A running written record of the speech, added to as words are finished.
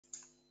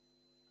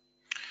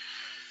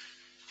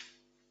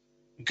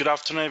Good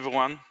afternoon,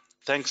 everyone.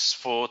 Thanks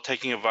for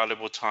taking a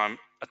valuable time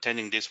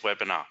attending this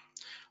webinar,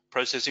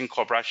 Processing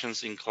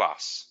Corporations in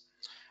Class.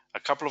 A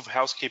couple of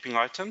housekeeping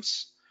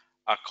items.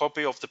 A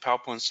copy of the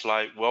PowerPoint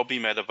slide will be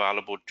made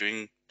available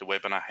during the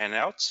webinar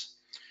handouts.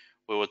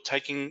 We will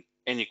taking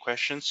any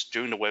questions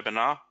during the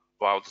webinar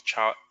via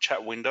the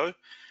chat window.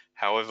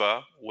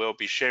 However, we'll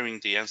be sharing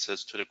the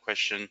answers to the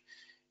question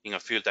in a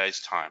few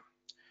days' time.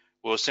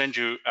 We'll send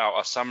you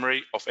a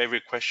summary of every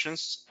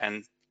questions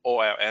and all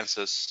our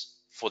answers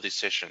for this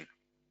session.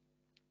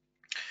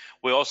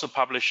 We also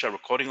publish a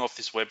recording of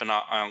this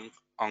webinar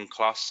on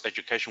Class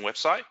Education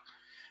website.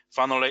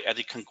 Finally, at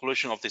the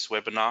conclusion of this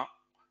webinar,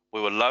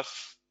 we would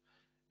love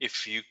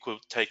if you could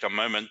take a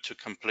moment to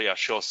complete a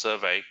short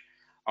survey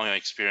on your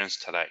experience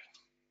today.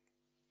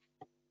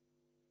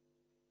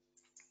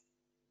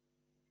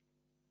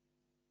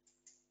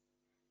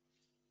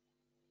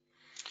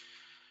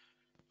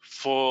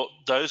 For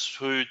those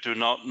who do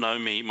not know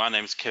me, my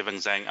name is Kevin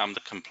Zhang. I'm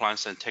the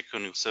Compliance and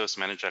Technical Service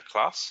Manager at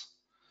Class.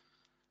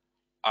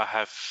 I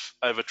have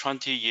over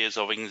 20 years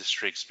of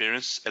industry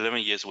experience,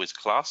 11 years with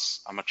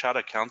Class. I'm a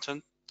chartered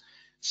accountant,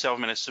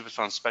 self-managed super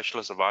fund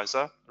specialist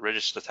advisor,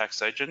 registered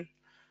tax agent.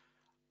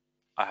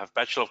 I have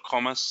Bachelor of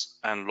Commerce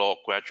and Law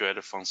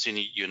graduated from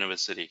Sydney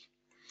University.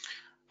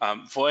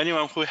 For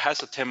anyone who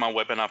has attended my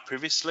webinar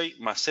previously,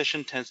 my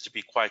session tends to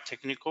be quite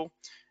technical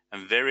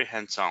and very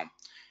hands-on.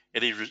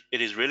 It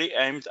is really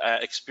aimed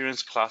at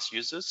experienced Class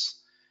users,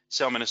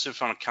 self-managed super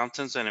fund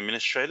accountants and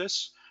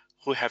administrators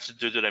who have to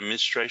do the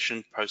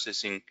administration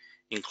processing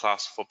in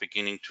Class from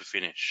beginning to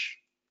finish.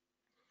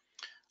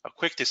 A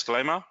quick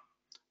disclaimer,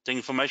 the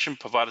information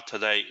provided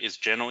today is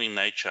general in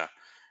nature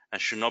and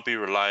should not be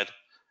relied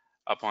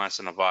upon as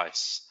an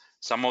advice.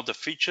 Some of the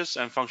features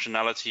and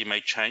functionality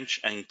may change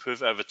and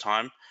improve over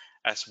time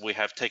as we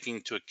have taken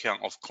into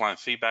account of client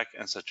feedback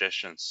and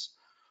suggestions.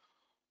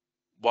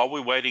 While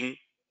we're waiting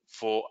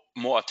for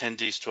more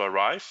attendees to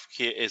arrive,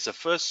 here is the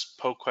first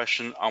poll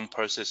question on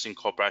processing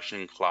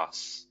corporation in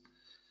Class.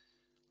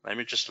 Let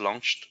me just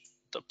launch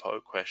the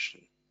poll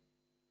question.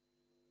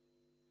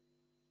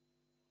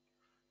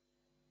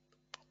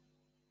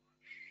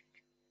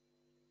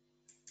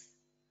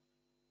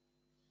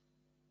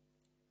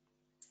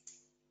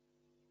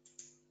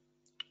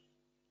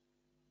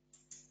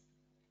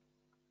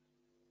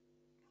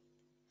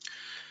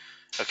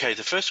 Okay,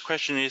 the first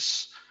question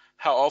is,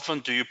 how often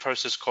do you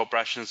process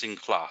corporations in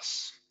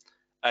Class?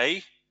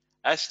 A,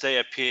 as they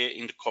appear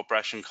in the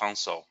corporation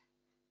console.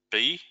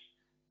 B,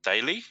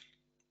 daily.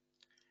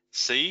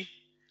 C,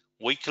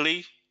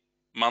 weekly,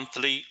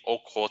 monthly, or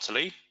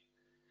quarterly.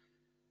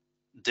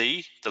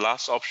 D, the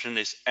last option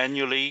is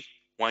annually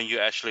when you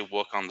actually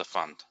work on the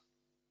fund.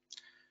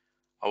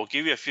 I will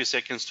give you a few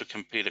seconds to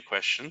complete the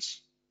questions.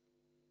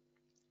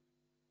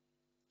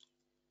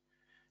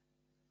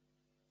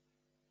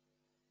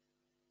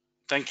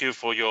 Thank you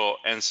for your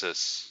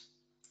answers.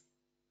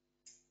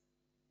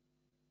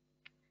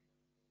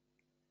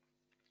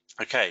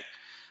 Okay,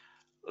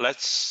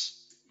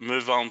 let's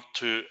move on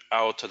to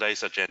our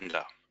today's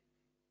agenda.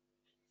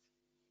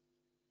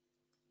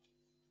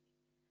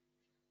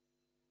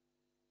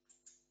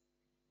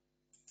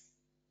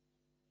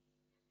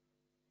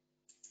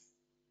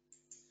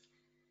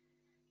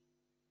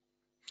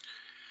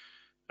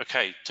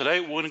 Okay, today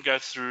we're going to go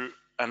through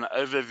an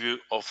overview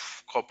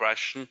of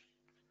corporation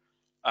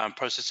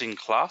processing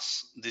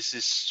Class. This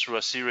is through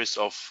a series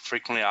of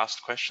frequently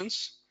asked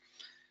questions.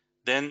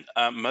 Then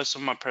most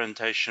of my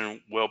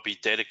presentation will be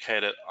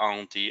dedicated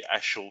on the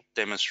actual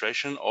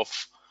demonstration of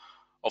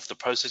the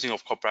processing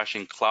of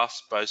corporation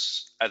Class, both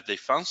at the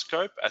fund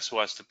scope as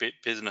well as the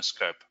business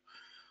scope.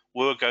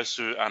 We'll go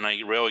through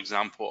a real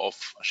example of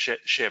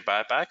share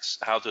buybacks,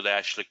 how do they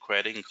actually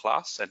create in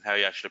Class and how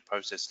you actually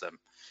process them.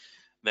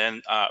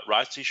 Then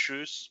rights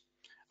issues,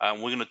 we're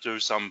going to do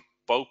some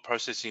bulk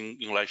processing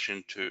in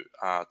relation to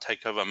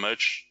takeover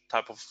merge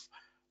type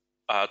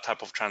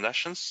of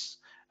transactions,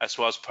 as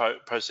well as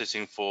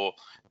processing for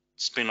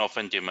spin-off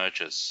and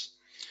demergers.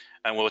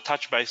 And we'll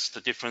touch base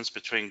the difference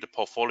between the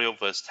portfolio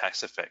versus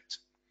tax effect.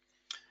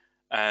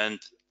 And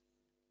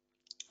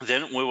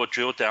then we will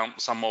drill down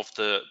some of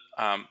the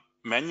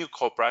manual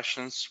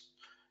corporations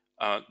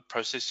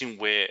processing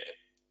where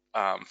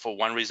for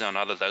one reason or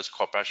another those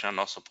corporations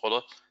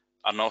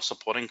are not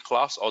supporting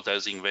Class, or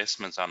those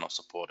investments are not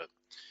supported.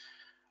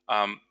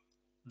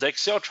 The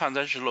Excel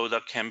transaction loader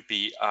can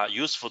be a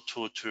useful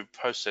tool to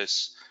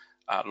process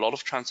a lot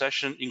of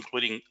transactions,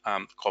 including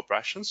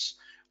corporations.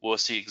 We'll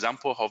see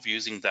example of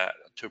using that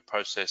to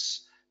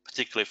process,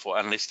 particularly for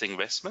unlisted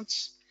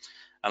investments.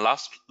 And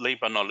lastly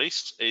but not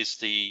least is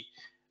the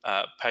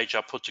page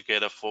I put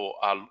together for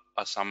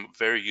some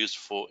very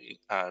useful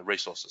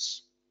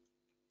resources.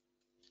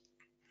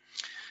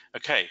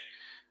 Okay,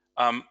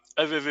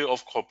 overview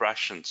of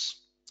corporations.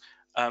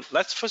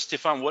 Let's first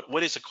define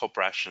what is a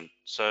corporation.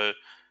 So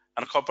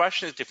a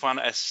corporation is defined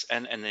as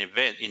an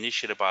event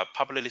initiated by a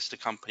publicly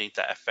listed company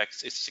that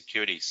affects its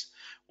securities,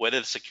 whether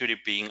the security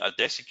being a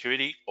debt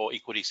security or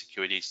equity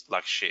securities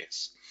like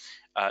shares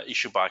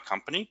issued by a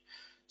company.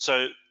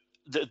 So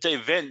the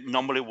event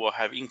normally will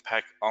have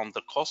impact on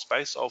the cost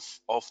base of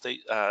the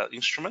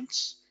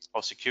instruments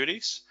or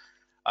securities,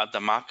 the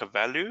market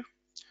value,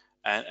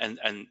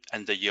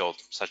 and the yield,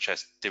 such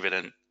as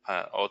dividend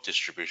or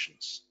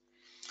distributions.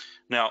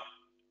 Now,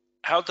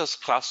 how does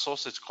Class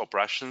source its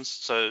corporations?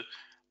 So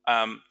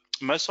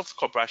most of the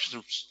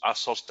corporations are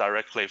sourced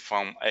directly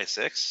from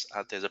ASX.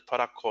 There's a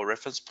product called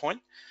Reference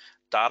Point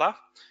Data.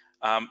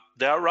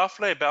 There are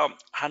roughly about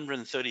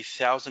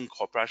 130,000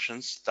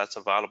 corporations that's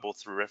available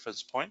through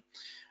Reference Point.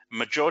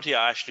 Majority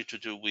are actually to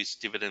do with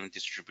dividend and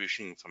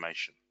distribution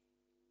information.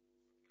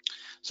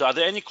 So are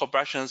there any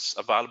corporations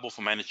available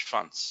for managed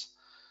funds?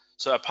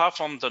 So apart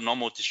from the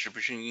normal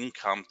distribution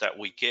income that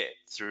we get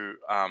through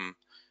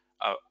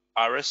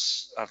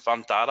IRESS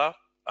fund data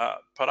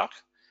product,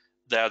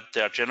 there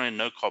are generally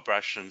no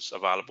corporations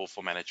available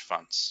for managed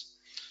funds.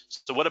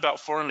 So what about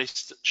foreign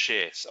listed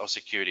shares or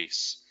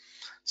securities?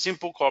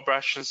 Simple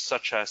corporations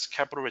such as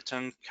capital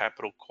return,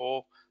 capital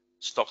call,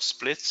 stock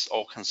splits,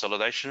 or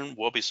consolidation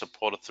will be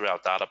supported through our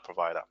data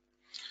provider.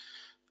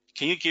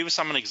 Can you give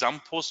some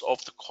examples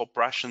of the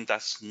corporation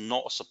that's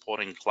not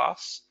supporting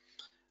Class?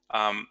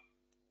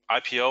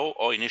 IPO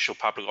or initial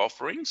public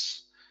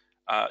offerings,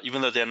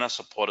 even though they're not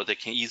supported, they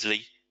can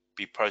easily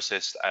be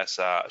processed as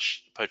a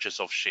purchase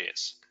of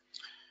shares.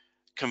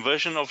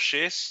 Conversion of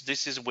shares,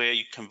 this is where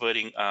you're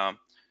converting a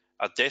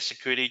debt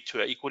security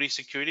to equity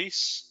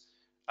securities.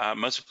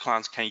 Most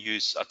clients can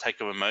use a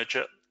takeover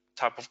merger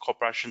type of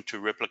corporation to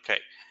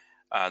replicate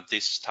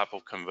this type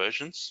of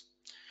conversions.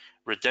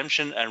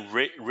 Redemption and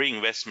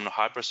reinvestment of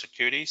hybrid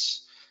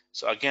securities.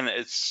 So again,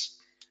 it's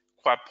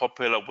quite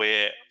popular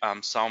where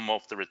some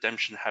of the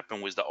redemption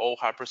happen with the old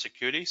hybrid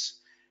securities,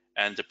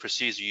 and the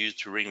proceeds are used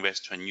to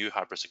reinvest to a new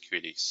hybrid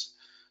securities.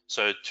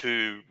 So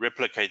to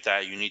replicate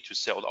that, you need to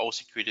sell the old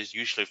securities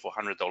usually for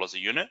 $100 a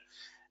unit,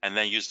 and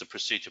then use the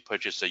proceeds to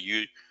purchase a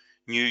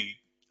new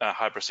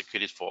hybrid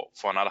securities for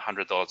another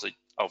 $100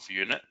 of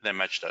unit, then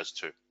match those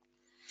two.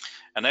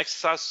 An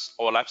exercise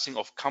or lapsing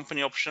of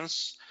company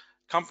options.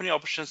 Company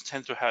options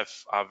tend to have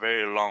a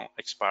very long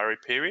expiry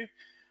period.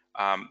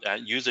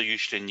 User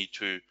usually need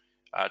to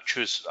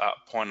choose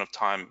a point of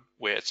time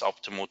where it's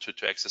optimal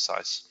to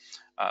exercise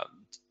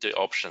the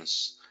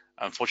options.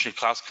 Unfortunately,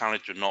 Class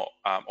currently do not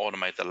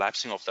automate the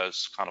lapsing of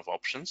those kind of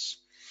options.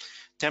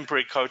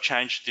 Temporary code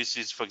change. This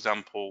is, for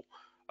example,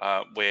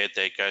 where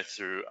they go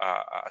through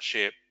a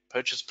share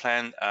purchase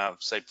plan,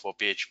 say for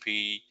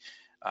BHP,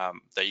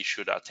 they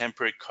issued a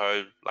temporary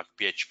code like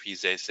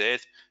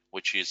BHPZZ,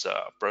 which is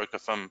a broker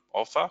firm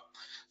offer.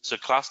 So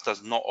Class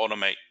does not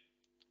automate,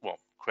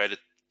 create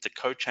the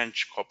code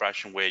change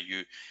corporation where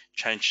you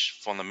change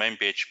from the main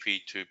BHP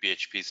to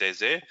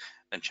BHPZZ,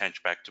 then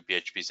change back to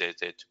BHPZZ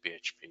to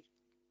BHP.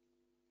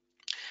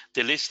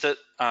 The listed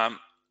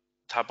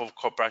type of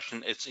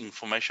corporation, it's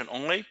information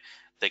only.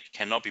 They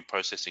cannot be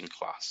processed in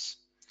Class.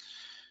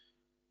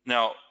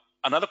 Now,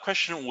 another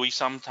question we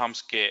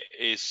sometimes get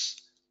is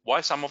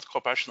why some of the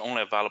corporations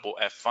only available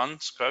at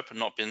fund scope and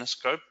not business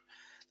scope?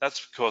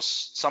 That's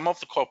because some of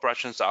the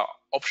corporations are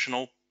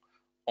optional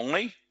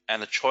only,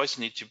 and a choice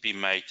needs to be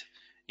made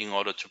in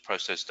order to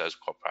process those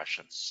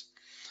corporations.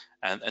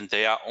 And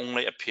they are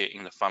only appear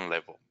in the fund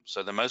level.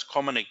 So the most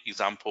common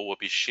example would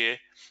be share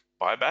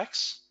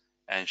buybacks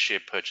and share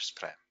purchase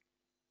plan.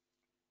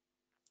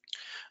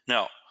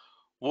 Now,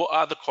 what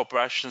are the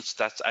corporations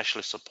that's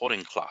actually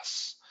supporting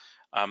Class?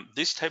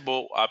 This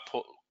table, I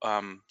put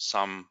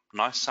some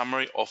nice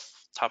summary of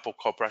type of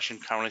corporation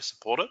currently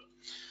supported.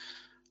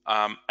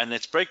 And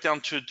it's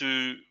breakdown to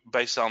do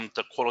based on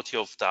the quality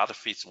of data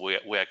feeds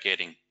we are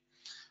getting.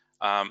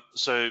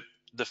 So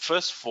the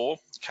first four,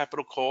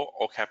 capital call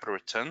or capital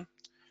return,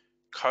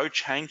 code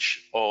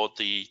change or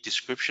the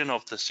description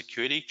of the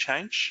security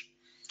change,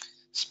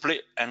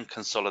 split and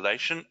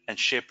consolidation, and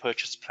share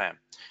purchase plan.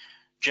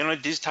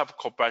 Generally, these type of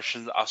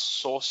corporations are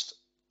sourced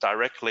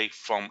directly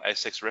from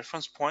ASX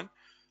Reference Point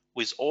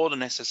with all the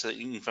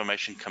necessary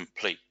information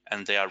complete,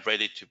 and they are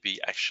ready to be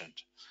actioned.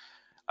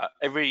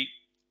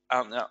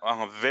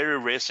 On very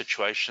rare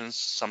situations,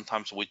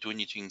 sometimes we do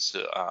need to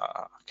insert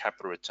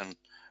capital return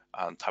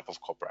type of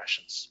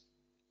corporations.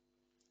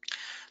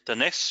 The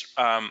next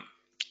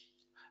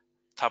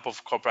type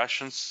of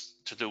corporations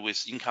to do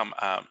with income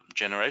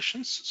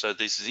generations. So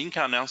this is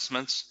income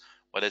announcements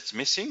where it's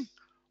missing,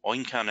 or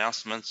income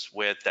announcements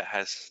where they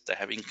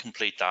have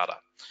incomplete data.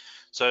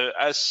 So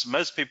as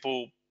most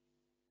people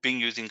been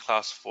using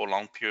Class for a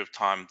long period of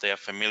time, they are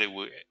familiar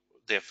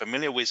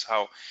with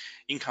how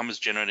income is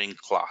generated in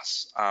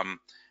Class,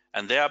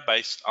 and they are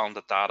based on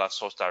the data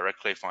sourced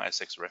directly from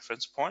ASX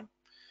Reference Point.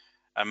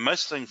 And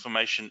most of the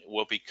information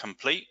will be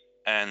complete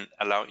and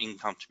allow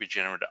income to be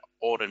generated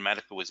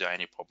automatically without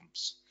any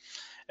problems.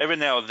 Every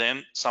now and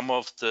then, some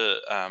of the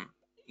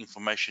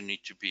information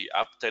need to be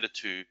updated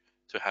to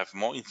have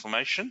more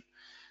information.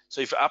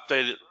 So if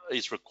update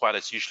is required,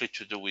 it's usually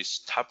to do with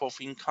type of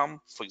income,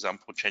 for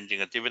example,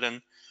 changing a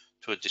dividend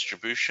to a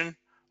distribution,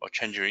 or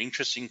changing your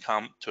interest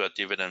income to a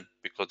dividend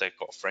because they've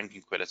got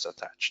franking credits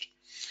attached.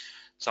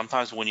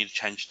 Sometimes we need to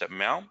change the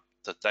amount,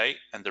 the date,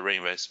 and the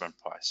reinvestment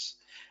price.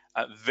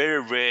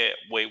 Very rare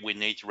where we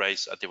need to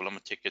raise a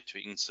development ticket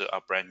to insert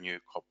a brand new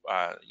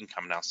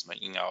income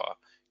announcement in our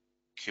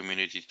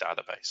community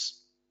database.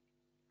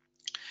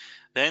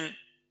 Then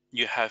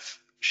you have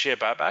share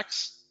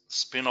buybacks,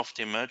 spin-off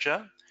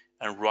demerger,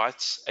 and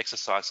rights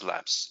exercise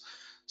lapse.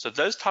 So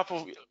those type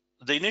of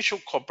the initial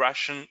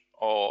corporation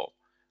or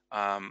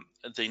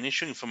the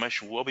initial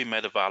information will be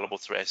made available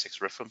through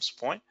ASX reference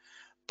point,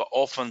 but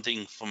often the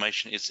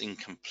information is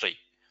incomplete.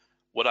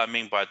 What I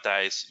mean by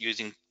that is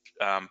using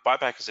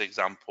buyback as an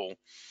example,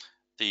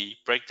 the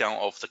breakdown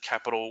of the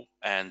capital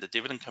and the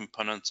dividend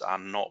components are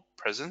not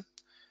present,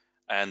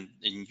 and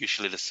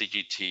usually the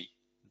CGT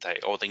day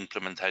or the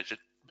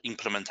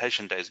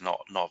implementation day is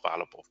not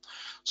available.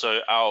 So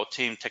our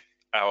team,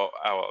 our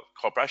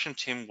corporation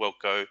team, will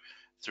go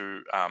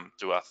through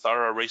do a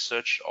thorough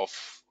research of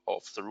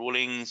the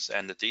rulings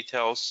and the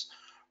details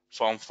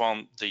from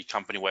the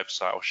company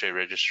website or share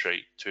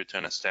registry to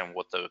understand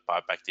what the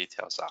buyback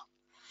details are.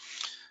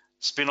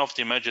 Spin-off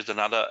demerger is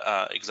another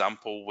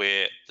example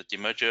where the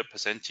demerger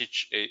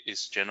percentage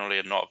is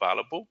generally not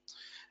available.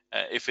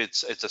 If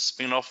it's a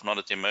spin-off, not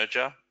a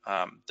demerger,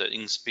 the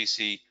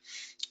in-specie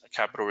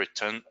capital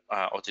return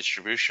or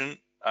distribution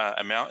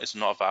amount is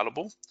not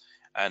available,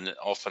 and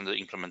often the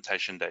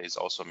implementation day is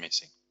also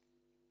missing.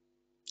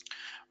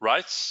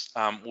 Rights,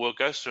 we'll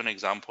go through an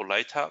example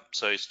later.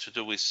 So it's to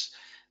do with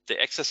the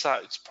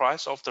exercise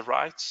price of the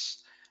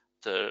rights,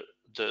 the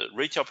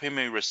retail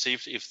premium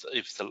received if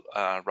the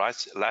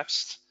rights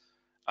lapsed,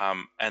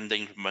 and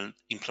the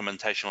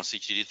implementation on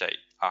CGT date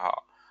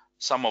are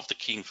some of the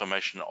key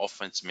information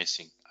often it's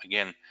missing.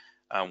 Again,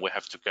 we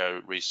have to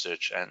go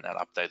research and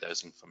update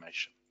those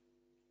information.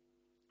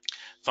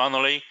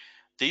 Finally,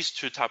 these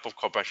two type of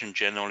corporation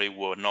generally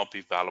will not be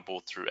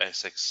available through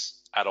ASX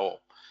at all.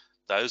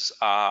 Those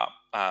are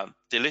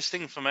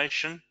delisting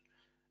information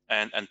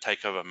and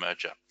takeover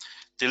merger.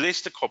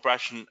 Delisted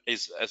corporation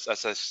is, as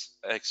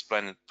I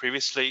explained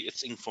previously,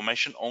 it's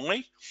information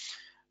only.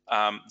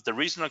 The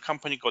reason a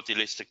company got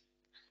delisted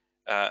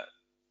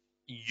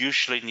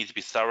usually need to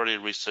be thoroughly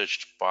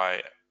researched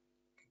by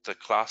the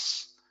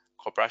Class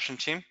corporation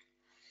team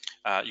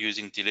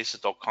using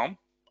delisted.com,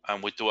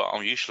 and we do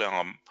it usually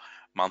on a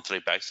monthly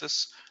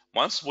basis.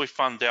 Once we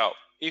find out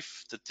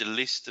if the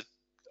delisted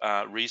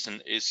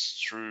reason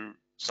is through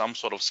some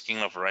sort of scheme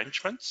of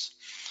arrangements,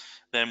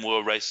 then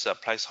we'll raise a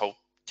placeholder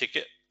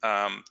ticket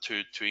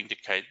to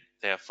indicate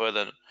there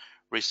further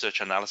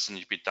research analysis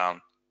need to be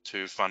done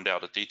to find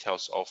out the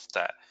details of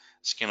that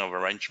scheme of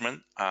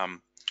arrangement,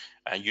 and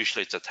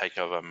usually it's a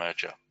takeover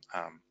merger.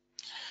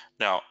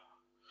 Now,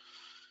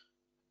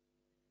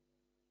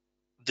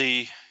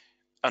 the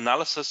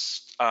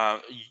analysis,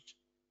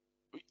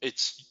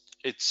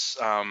 it's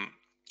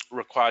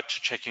required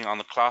to checking on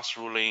the class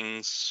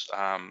rulings,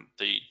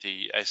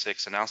 the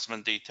ASX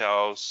announcement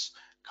details,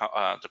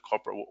 the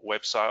corporate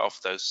website of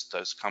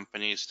those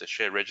companies, the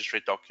share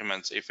registry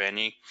documents, if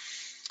any,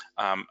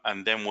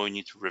 and then we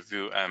need to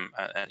review and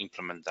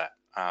implement that.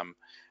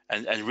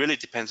 And really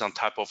depends on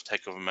type of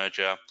takeover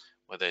merger,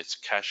 whether it's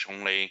cash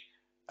only,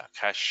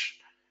 cash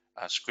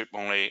scrip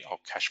only, or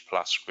cash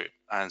plus scrip.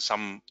 And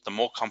the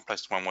more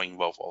complex one will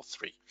involve all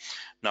three.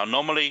 Now,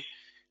 normally,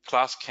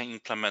 Class can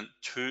implement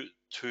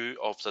two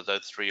of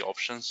those three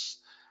options,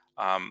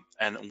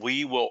 and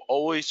we will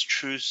always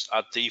choose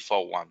a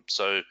default one.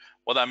 So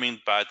what I mean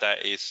by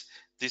that is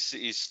this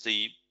is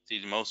the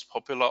most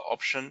popular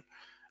option,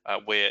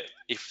 where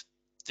if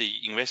the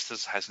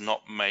investors has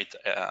not made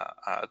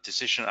a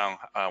decision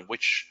on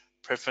which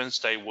preference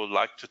they would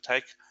like to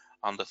take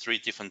on the three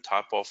different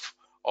type of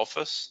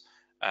offers,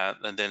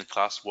 and then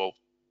Class will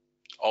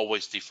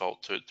always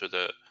default to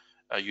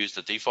use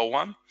the default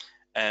one.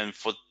 And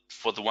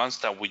for the ones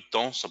that we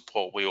don't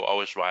support, we will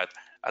always write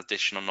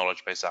additional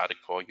knowledge base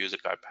article or user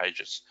guide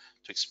pages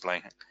to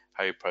explain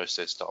how you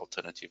process the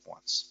alternative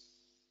ones.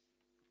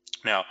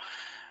 Now,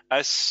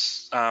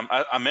 as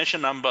I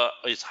mentioned, number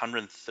is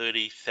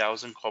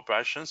 130,000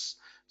 corporations.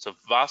 So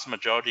vast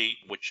majority,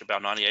 which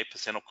about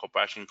 98% of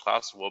corporation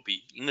Class, will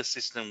be in the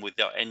system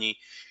without any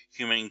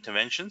human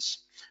interventions.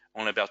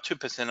 Only about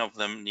 2% of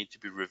them need to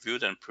be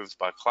reviewed and approved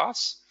by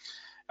Class.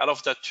 Out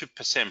of that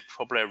 2%,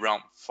 probably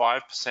around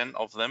 5%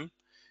 of them,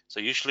 so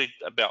usually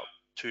about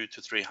 200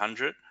 to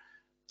 300,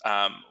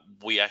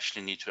 we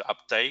actually need to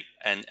update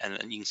and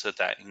insert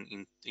that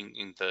in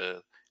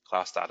the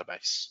Class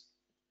database.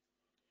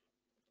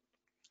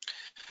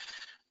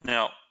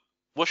 Now,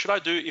 what should I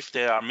do if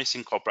there are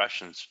missing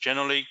corporations?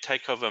 Generally,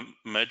 takeover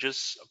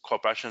mergers,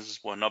 corporations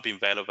will not be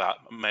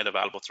made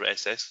available through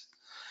ASX.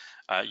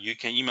 You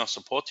can email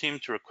support team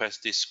to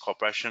request this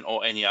corporation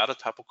or any other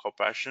type of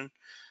corporation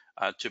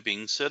to be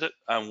inserted.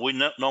 We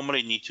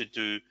normally need to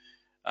do,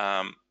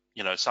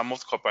 some of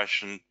the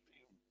corporation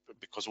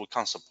because we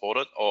can't support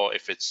it, or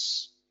if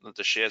it's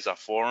the shares are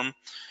foreign,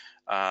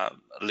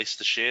 list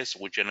the shares,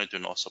 we generally do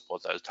not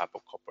support those type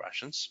of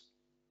corporations.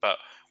 But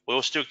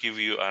we'll still give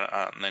you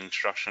an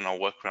instruction or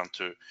workaround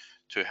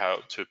to how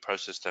to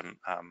process them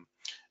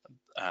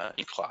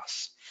in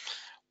Class.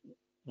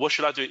 What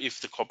should I do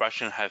if the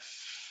corporation have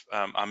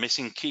are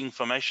missing key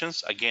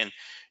informations, again,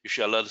 you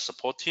should alert the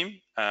support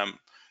team,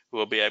 who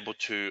will be able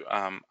to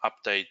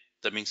update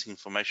the missing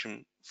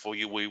information for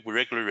you. We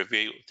regularly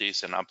review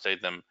these and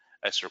update them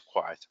as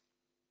required.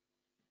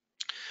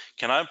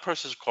 Can I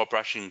process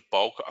corporation in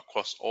bulk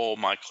across all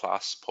my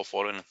class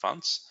portfolio and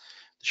funds?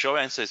 The short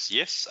answer is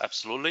yes,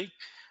 absolutely,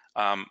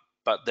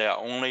 but they are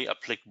only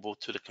applicable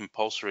to the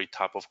compulsory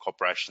type of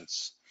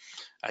corporations.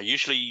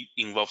 Usually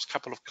involves a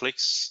couple of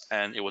clicks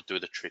and it will do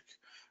the trick.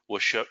 We'll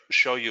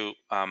show you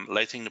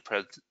later in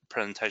the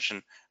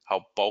presentation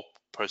how bulk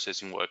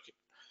processing works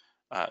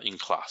in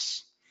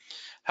class.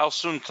 How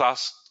soon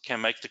class can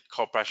make the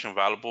corporation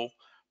available,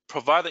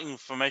 provided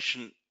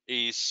information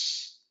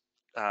is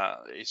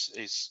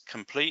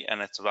complete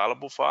and it's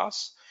available for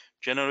us.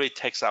 Generally, it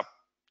takes up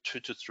 2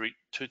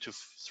 to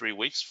 3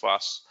 weeks for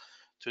us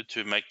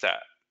to make that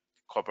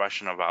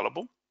corporation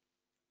available.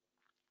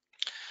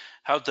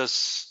 How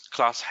does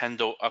class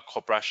handle a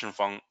corporation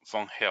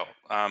from hell?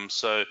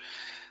 So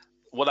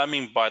what I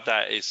mean by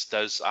that is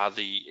those are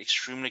the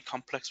extremely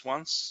complex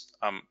ones.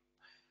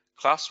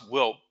 Class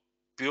will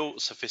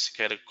build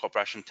sophisticated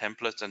corporation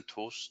templates and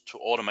tools to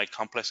automate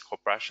complex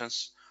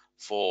corporations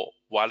for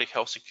widely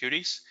held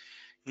securities,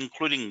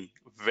 including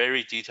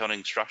very detailed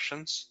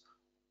instructions,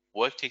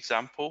 worked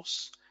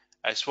examples,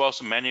 as well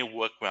as many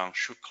workarounds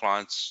should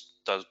clients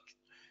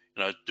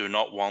do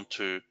not want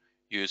to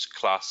use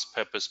class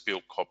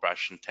purpose-built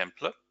corporation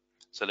template.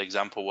 So the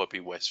example will be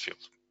Westfield.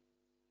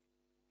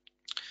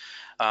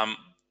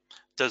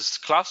 Does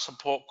class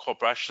support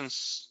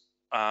corporations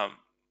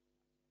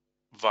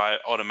via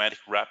automatic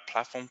wrap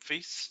platform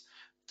feeds?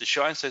 The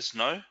short answer is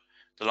no.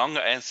 The longer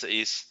answer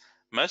is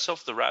most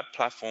of the wrap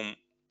platform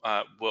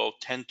will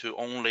tend to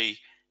only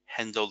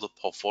handle the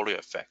portfolio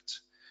effect.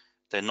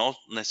 They not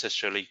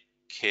necessarily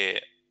care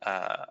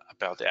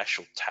about the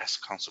actual tax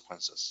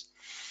consequences.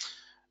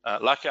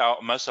 Like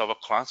most of our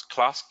clients,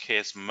 class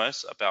cares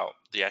most about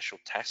the actual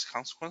tax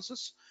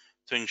consequences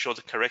to ensure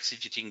the correct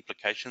CGT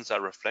implications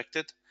are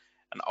reflected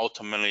and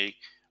ultimately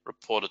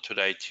reported to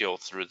the ATO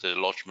through the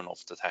lodgement of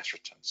the tax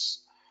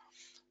returns.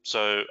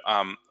 So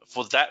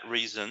for that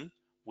reason,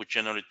 we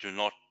generally do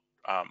not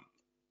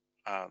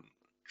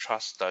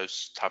trust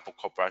those type of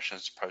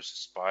corporations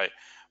processed by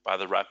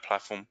the wrap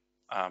platform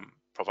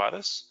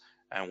providers,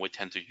 and we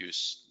tend to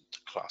use the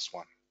class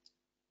one.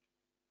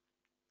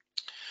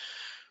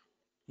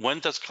 When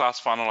does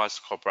class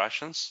finalize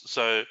corporations?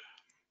 So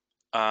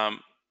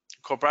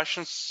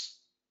corporations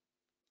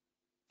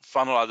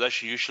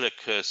finalization usually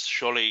occurs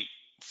shortly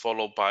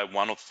followed by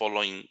one of the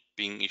following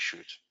being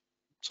issued.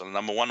 So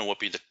number one will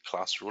be the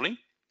class ruling.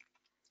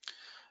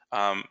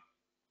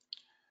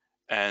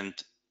 And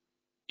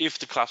if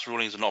the class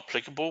ruling is not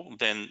applicable,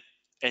 then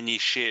any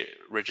share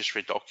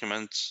registry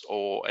documents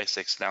or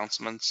ASX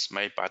announcements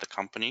made by the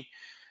company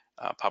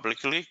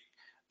publicly,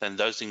 then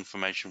those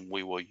information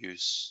we will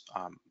use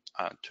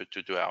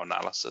to do our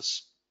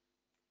analysis.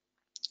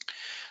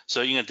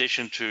 So in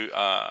addition to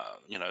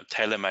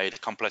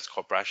tailor-made complex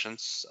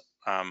corporations,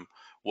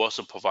 we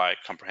also provide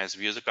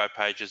comprehensive user guide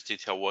pages,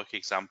 detailed work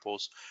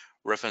examples,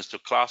 reference to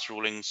class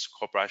rulings,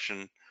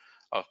 corporation,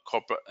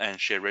 corporate and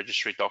share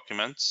registry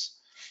documents,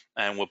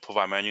 and we'll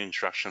provide manual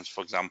instructions.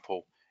 For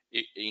example,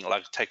 in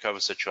like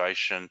takeover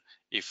situation,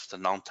 if the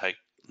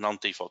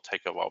non-default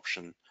takeover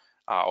option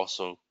are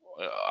also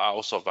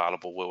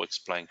available, we'll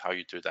explain how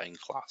you do that in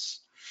class.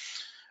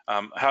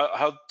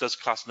 How does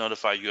class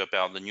notify you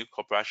about the new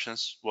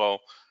corporations? Well,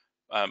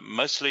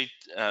 mostly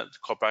the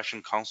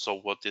Corporation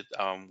Council will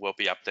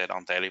be updated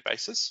on a daily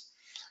basis.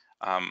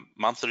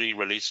 Monthly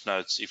release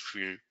notes, if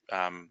you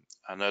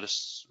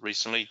noticed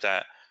recently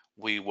that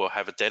we will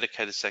have a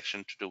dedicated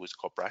section to do with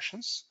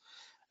corporations,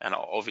 and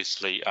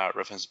obviously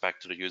reference back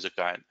to the user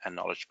guide and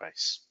knowledge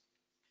base.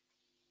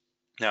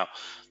 Now,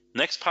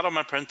 next part of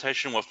my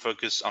presentation will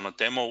focus on a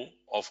demo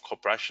of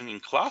corporation in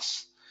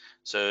class.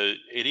 So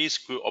it is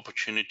a good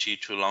opportunity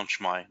to launch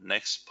my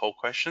next poll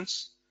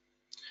questions.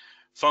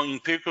 From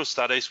empirical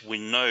studies, we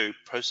know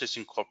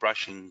processing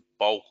corporation in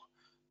bulk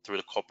through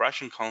the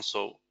Corporation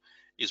Council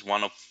is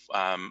one of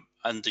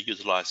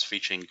underutilized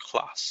feature in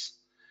class.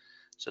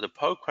 So the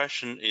poll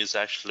question is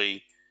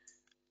actually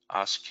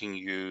asking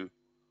you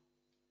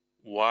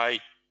why,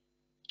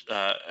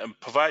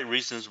 provide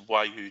reasons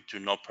why you do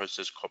not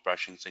process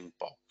corporations in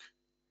bulk.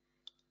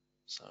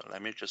 So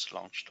let me just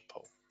launch the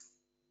poll.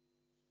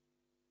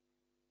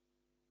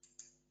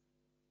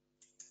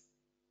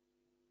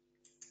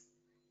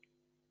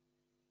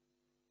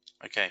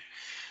 Okay,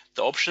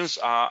 the options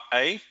are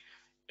A,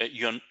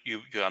 you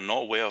are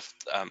not aware of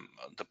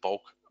the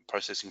bulk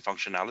processing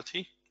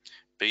functionality.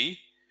 B,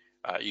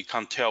 you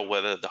can't tell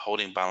whether the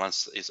holding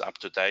balance is up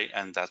to date,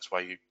 and that's why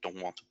you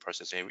don't want to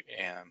process the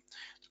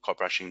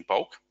corporation in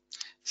bulk.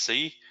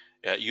 C,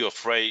 you're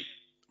afraid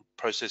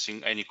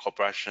processing any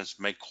corporations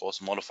may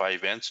cause modify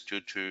events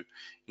due to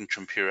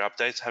interim period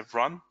updates have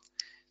run.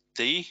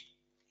 D,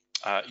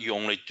 you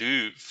only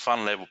do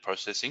fund level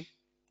processing.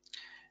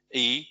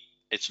 E,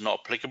 it's not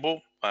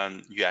applicable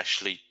and you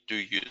actually do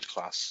use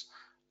class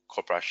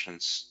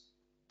corporations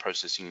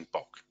processing in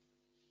bulk.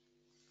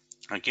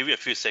 I'll give you a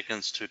few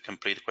seconds to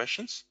complete the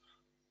questions.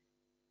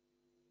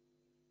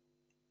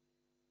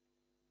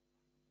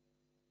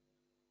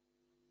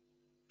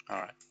 All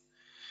right.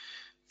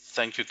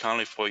 Thank you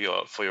kindly for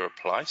your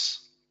replies.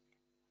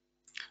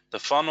 The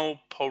final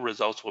poll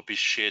results will be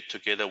shared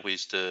together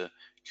with the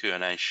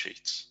Q&A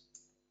sheets.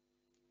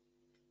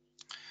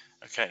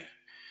 Okay.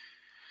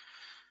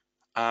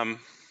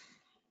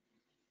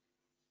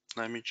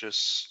 Let me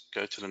just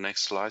go to the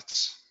next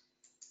slides.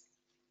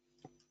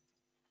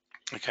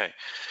 Okay.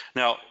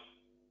 Now,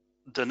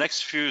 the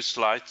next few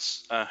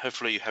slides,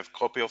 hopefully you have a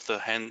copy of the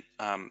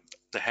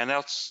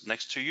handouts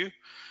next to you.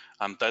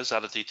 Those are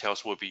the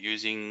details we'll be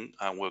using.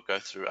 We'll go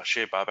through a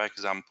share buyback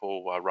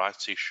example, a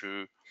rights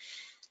issue.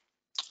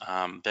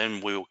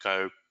 Then we'll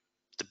go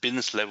the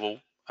business level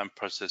and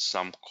process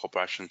some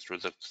cooperation through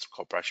the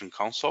Corporation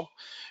Council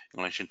in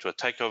relation to a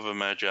takeover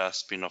merger,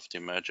 spin-off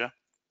demerger.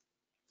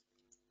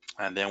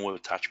 And then we'll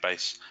touch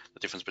base the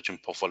difference between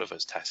portfolio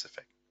versus tax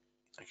effect.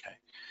 Okay.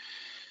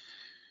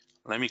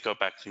 Let me go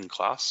back in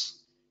class.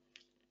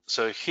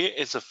 So here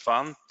is a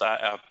fund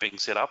that are being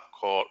set up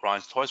called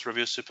Ryan's Toys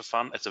Review Super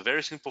Fund. It's a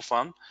very simple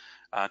fund,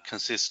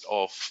 consists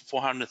of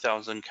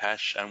 400,000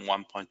 cash and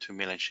 1.2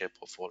 million share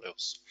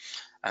portfolios.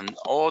 And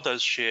all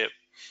those share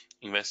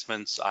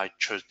investments I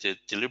chose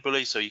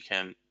deliberately so you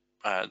can,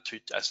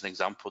 as an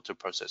example, to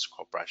process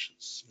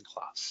corporations in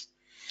class.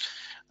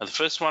 Now, the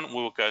first one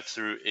we'll go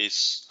through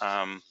is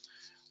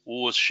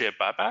Woolworths share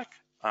buyback.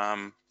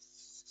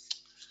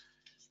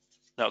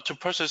 Now, to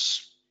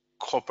process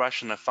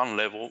corporation at fund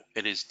level,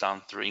 it is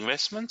done through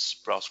investments,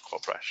 browse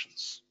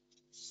corporations.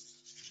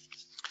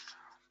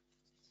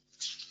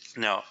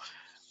 Now,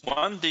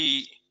 when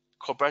the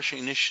corporation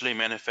initially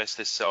manifests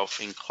itself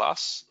in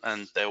class,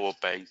 and they will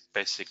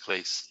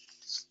basically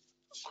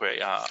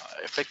create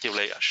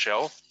effectively a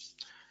shell,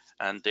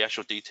 and the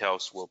actual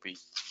details will be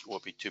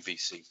to be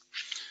seen.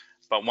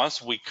 But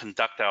once we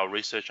conduct our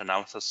research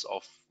analysis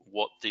of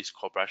what these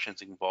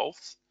corporations involve,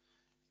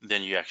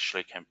 then you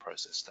actually can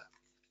process that.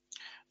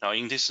 Now,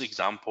 in this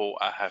example,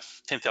 I have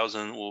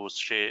 10,000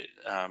 Woolworths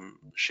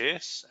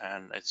shares,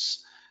 and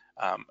it's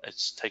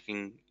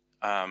taking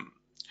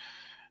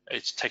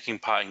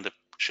part in the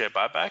share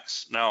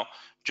buybacks. Now,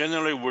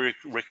 generally, we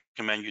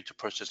recommend you to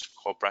purchase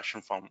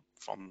corporation from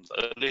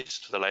the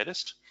earliest to the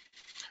latest.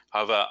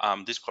 However,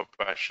 this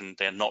corporation,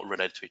 they're not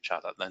related to each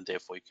other, and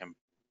therefore you can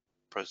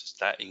process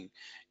that in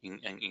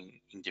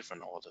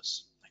different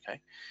orders.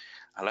 Okay,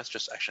 let's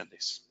just action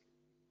this.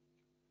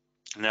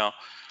 Now,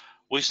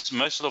 with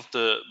most of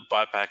the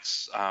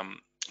buybacks,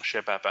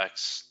 share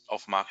buybacks,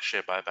 off-market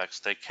share buybacks,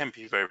 they can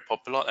be very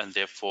popular, and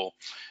therefore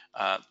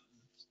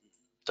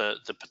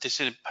the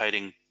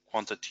participating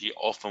quantity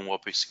often will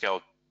be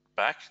scaled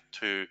back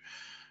to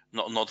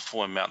not the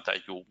full amount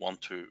that you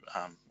want to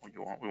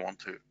we want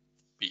to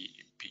be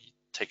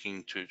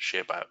taking to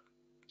share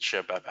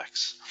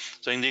buybacks.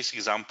 So in this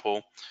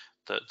example,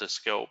 the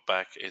scale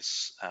back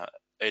is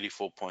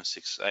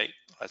 84.68.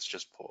 Let's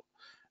just put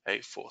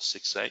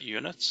 8468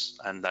 units,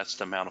 and that's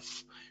the amount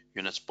of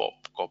units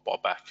got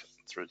bought back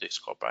through these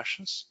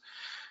corporations.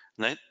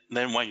 Then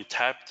when you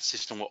tap, the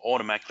system will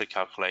automatically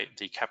calculate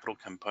the capital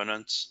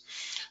components,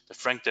 the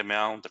franked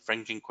amount, the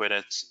franking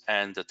credits,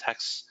 and the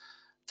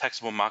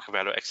taxable market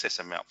value excess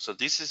amount. So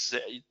this is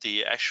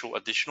the actual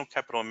additional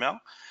capital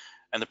amount,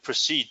 and the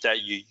proceed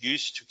that you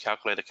use to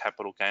calculate the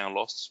capital gain or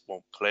loss.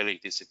 Well, clearly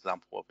this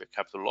example of your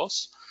capital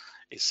loss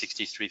is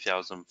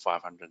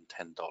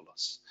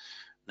 $63,510.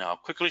 Now, I'll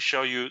quickly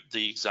show you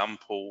the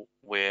example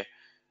where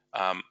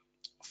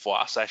for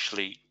us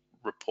actually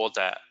report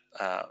that,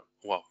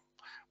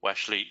 we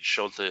actually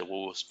show the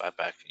Woolworths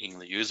buyback in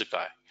the user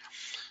guide.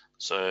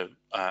 So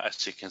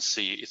as you can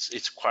see,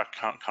 it's quite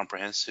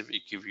comprehensive.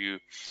 It gives you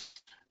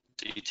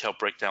detailed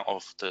breakdown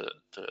of the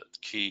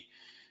key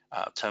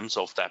terms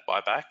of that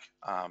buyback.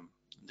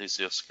 This is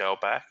your scale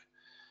back.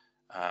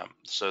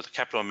 So the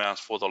capital amount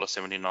is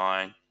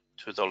 $4.79,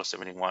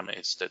 $2.71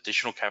 is the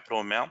additional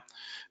capital amount.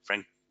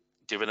 Frank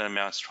dividend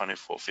amount is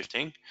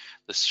 $24.15.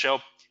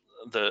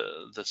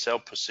 The sale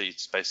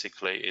proceeds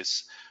basically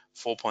is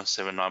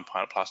 4.79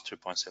 plus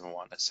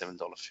 2.71 at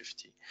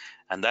 $7.50,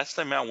 and that's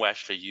the amount we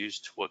actually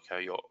use to work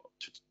out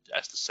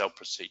as the sale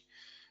proceed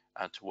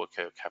to work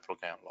out your capital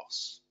gain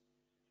loss.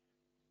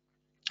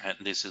 And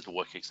this is the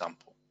work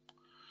example.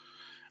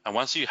 And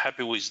once you're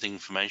happy with the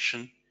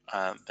information,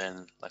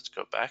 then let's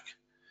go back.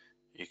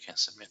 You can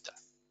submit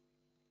that.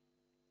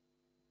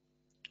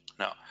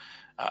 Now,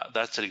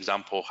 that's an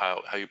example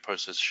how you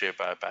process share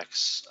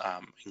buybacks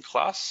in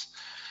class.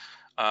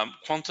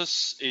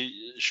 Qantas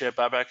share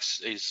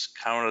buybacks is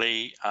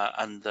currently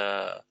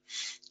under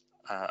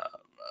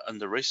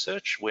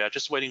research. We are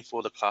just waiting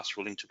for the class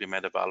ruling to be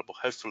made available.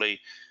 Hopefully,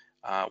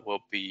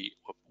 will be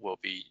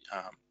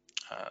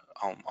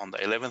on the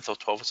 11th or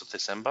 12th of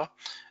December,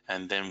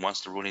 and then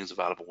once the ruling is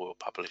available, we'll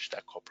publish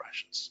that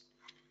corporations.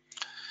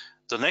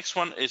 The next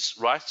one is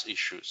rights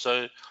issue.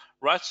 So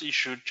rights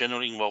issue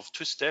generally involve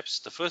two steps.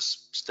 The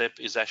first step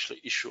is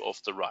actually issue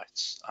of the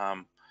rights.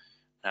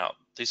 Now,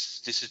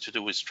 this is to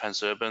do with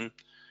Transurban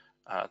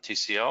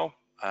TCL.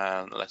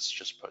 and let's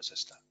just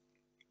process that.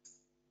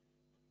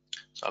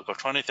 So I've got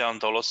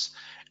 $20,000,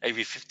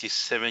 every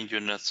 57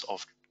 units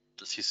of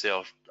the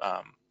TCL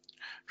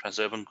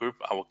Transurban Group,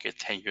 I will get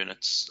 10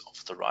 units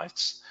of the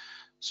rights.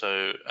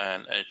 So,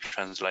 and it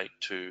translates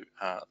to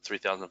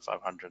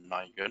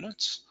 3,509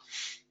 units.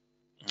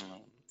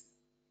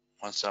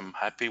 Once I'm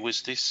happy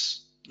with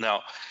this.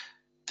 Now,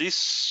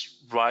 this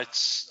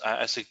rights,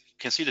 as you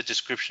can see, the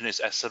description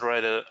is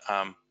accelerated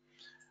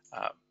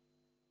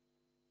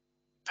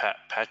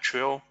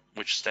PATRIO,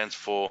 which stands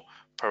for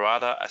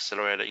Pro-Rata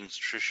Accelerated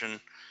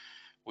Institution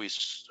with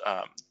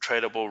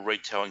tradable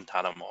retail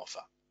entitlement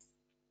offer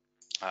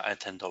at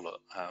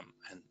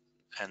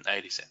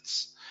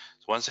 $10.80.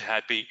 So once you're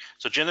happy,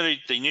 so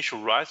generally the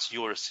initial rights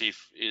you will receive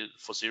is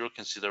for zero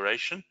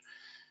consideration,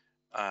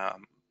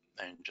 and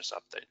just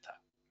update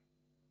that.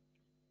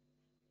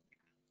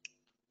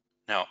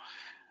 Now,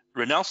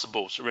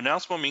 renounceables.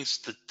 Renounceable means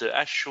that the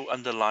actual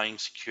underlying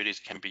securities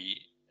can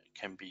be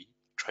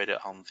traded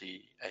on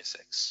the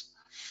ASX.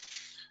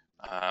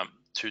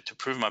 To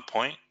prove my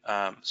point,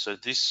 so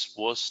this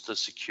was the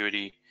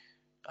security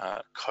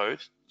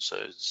code. So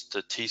it's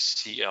the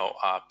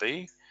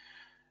TCLRB.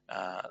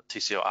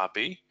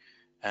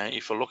 And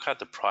if you look at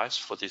the price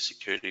for this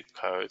security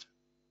code,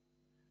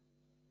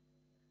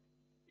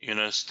 you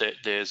notice that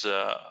there's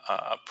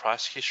a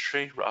price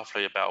history,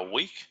 roughly about a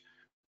week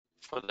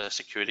for the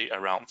security,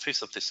 around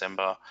 5th of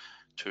December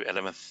to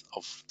 11th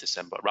of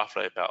December,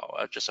 roughly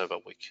about just over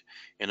a week.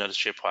 You know, the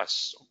share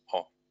price,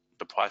 or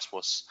the price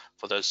was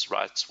for those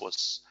rights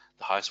was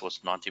the highest was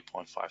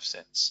 90.5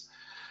 cents,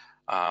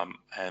 and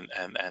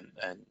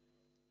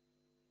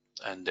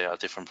there are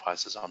different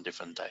prices on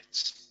different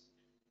dates.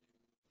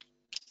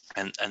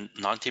 And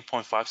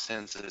 90.5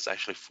 cents is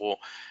actually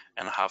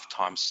 4.5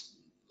 times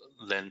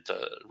than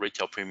the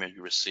retail premium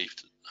you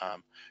received,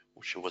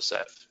 which was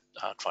at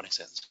 20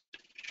 cents.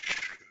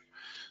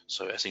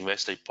 So as an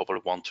investor, you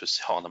probably want to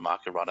sell on the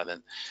market rather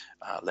than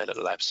let it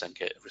lapse and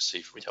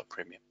receive retail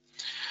premium.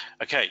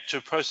 Okay,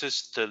 to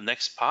process the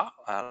next part,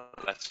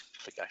 let's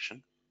click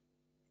action.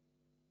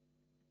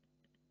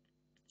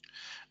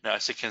 Now,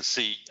 as you can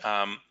see,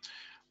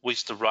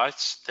 with the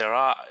rights, there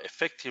are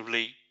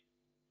effectively,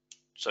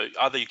 so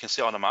either you can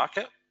sell on the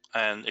market,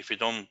 and if you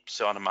don't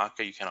sell on the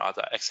market, you can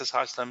either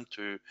exercise them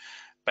to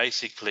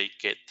basically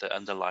get the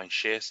underlying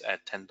shares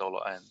at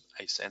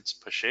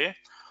 $10.08 per share,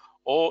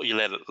 or you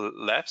let it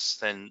lapse,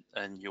 then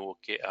and you will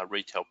get a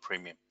retail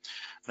premium.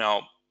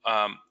 Now,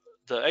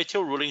 the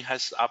ATO ruling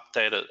has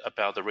updated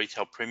about the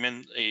retail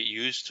premium. It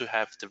used to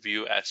have the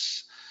view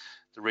as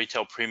the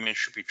retail premium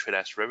should be treated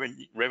as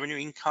revenue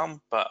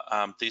income, but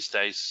these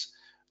days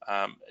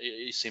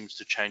it seems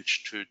to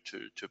change to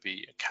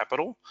be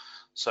capital.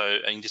 So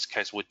in this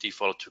case, we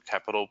default to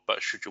capital,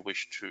 but should you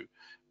wish to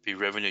be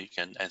revenue, you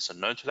can answer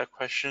no to that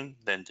question.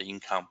 Then the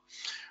income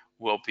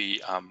will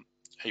be,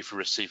 if you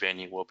receive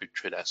any, will be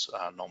treated as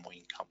normal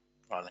income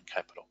rather than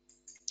capital.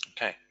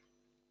 Okay,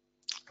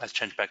 let's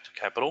change back to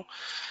capital.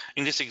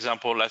 In this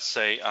example, let's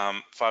say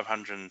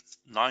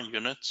 509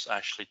 units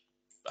actually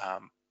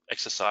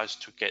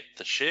exercised to get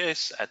the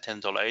shares at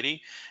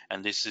 $10.80,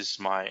 and this is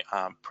my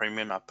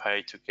premium I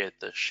pay to get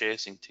the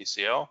shares in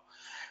TCL,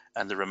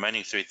 and the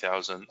remaining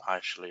 3,000 I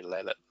actually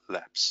let it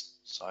lapse.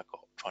 So I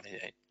got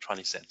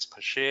 20 cents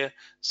per share,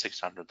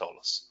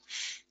 $600.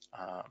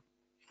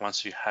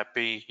 Once you're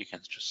happy, you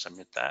can just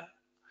submit that.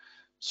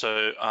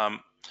 So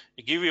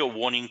it give you a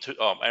warning to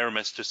error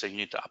message to say you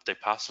need to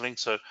update parceling.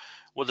 So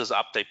what does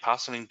update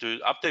parceling do?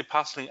 Update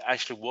parceling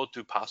actually will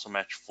do parcel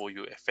match for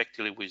you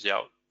effectively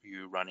without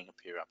you running a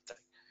peer update.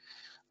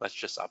 Let's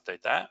just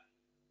update that.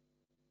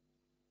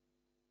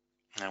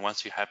 And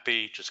once you're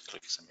happy, just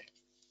click submit.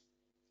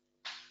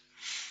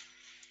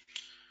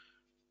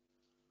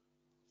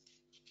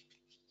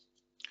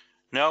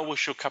 Now we'll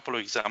show a couple of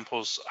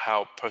examples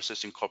how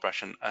processing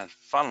corporation at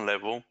fund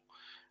level,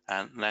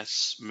 and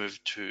let's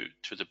move to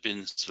the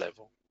business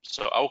level.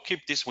 So I'll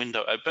keep this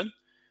window open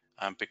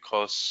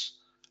because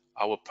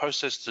I will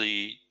process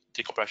the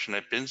corporation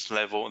at business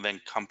level and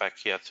then come back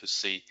here to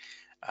see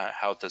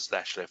how does that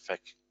actually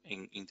affect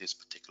in this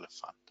particular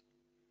fund.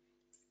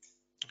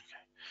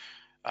 Okay.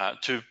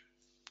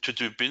 To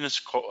do business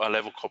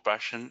level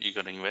corporation, you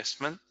got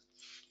investment,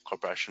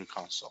 corporation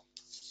console.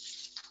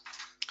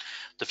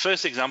 The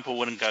first example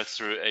we're going to go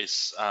through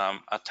is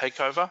a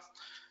takeover.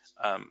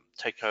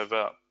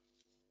 Takeover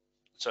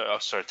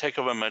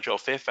merger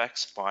of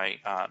Fairfax by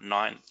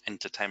Nine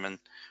Entertainment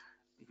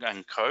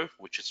and Co.,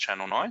 which is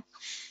Channel 9,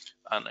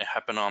 and it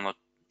happened on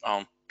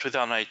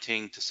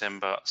 2018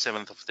 December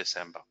 7th of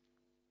December.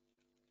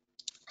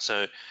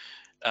 So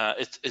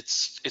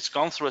it's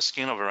gone through a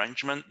scheme of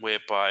arrangement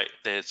whereby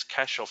there's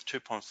cash of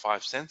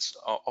 2.5 cents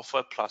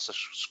offer plus a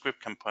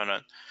scrip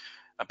component.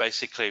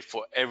 Basically,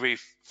 for every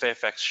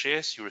Fairfax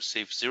shares, you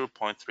receive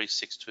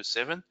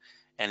 0.3627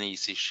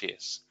 NEC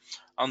shares.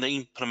 On the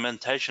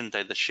implementation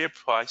day, the share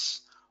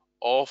price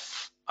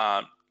of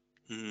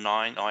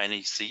 9 or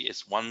NEC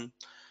is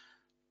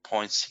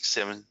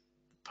 1.67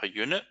 per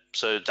unit.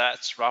 So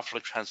that's roughly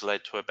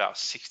translated to about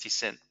 60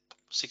 cents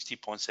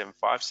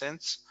 60.75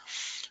 cents.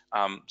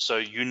 So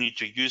you need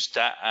to use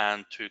that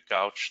and to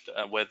gauge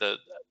whether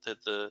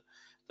the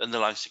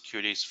underlying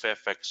security is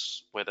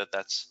Fairfax, whether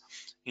that's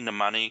in the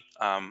money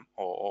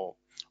or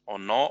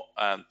not,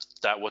 and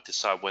that will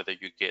decide whether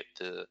you get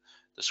the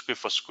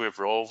script for script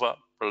rollover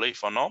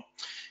relief or not.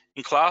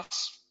 In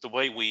class, the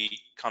way we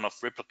kind of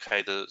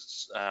replicate the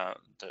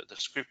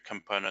script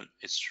component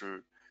is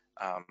through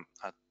a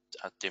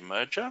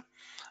demerger.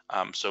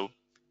 So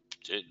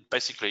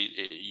basically,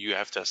 you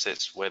have to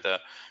assess whether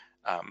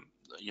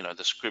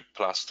the script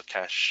plus the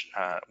cash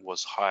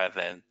was higher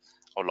than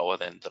or lower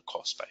than the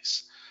cost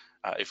base.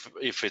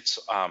 If it's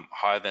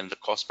higher than the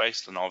cost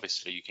base, then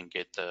obviously you can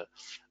get the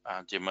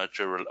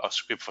demerger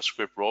script for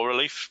script roll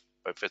relief.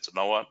 But if it's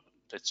lower,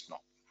 it's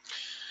not.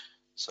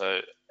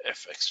 So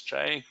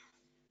FXJ.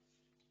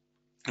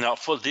 Now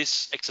for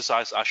this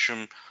exercise, I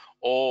assume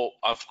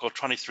I've got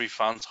 23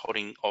 funds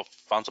holding of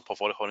funds or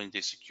portfolio holding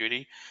this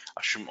security.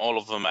 I assume all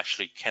of them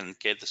actually can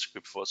get the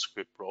script for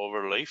script roll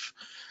relief.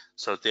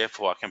 So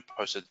therefore, I can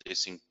process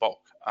this in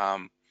bulk.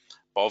 But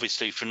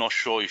obviously, if you're not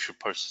sure, you should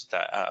process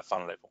that at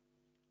fund level.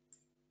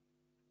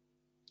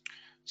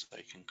 So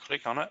you can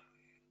click on it.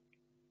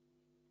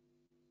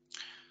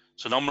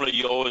 So normally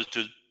you always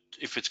do,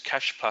 if it's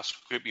cash plus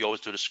script, you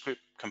always do the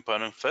script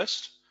component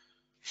first.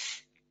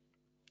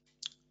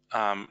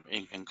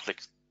 You can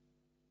click,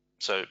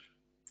 so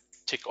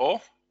tick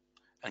all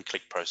and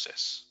click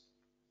process.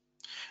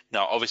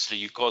 Now, obviously,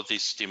 you've got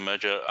these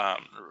demerger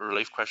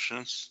relief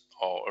questions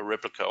or a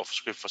replica of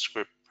script for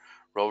script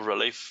roll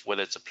relief,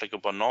 whether it's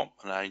applicable or not.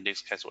 And in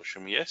this case, we'll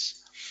assume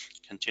yes.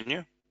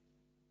 Continue.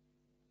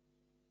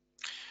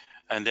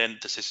 And then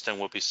the system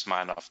will be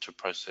smart enough to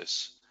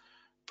process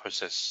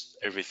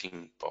everything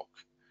in bulk.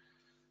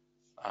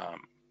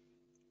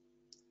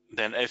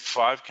 Then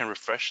F5 can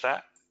refresh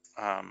that.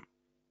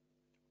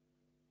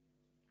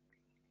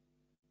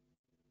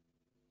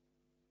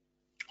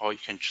 Or you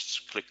can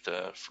just click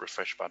the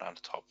refresh button at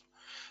the top.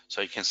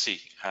 So you can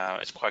see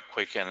it's quite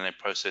quick, and it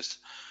processed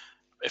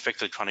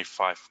effectively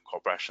 23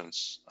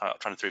 corporations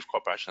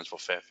for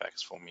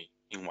Fairfax for me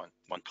in one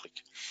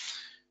click.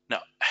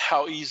 Now,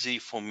 how easy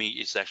for me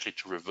is actually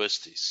to reverse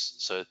this.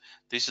 So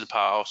this is the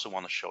part I also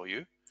want to show you.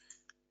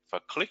 If I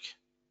click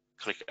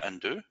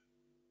undo,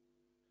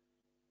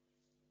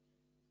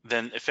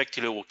 then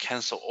effectively it will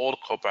cancel all the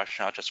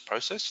corporations I just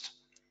processed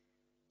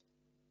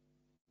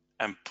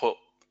and put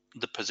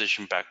the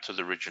position back to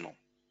the original.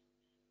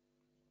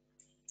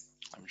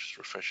 Let me just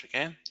refresh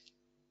again.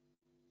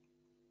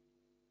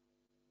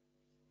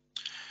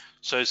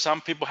 So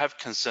some people have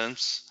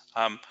concerns.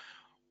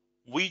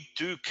 We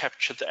do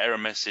capture the error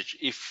message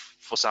if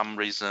for some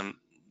reason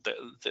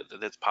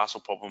there's parcel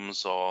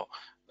problems or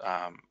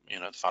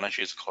the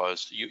financial is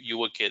closed. You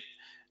will get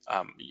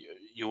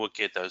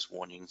those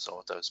warnings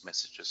or those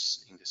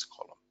messages in this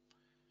column.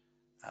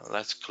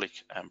 Let's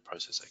click and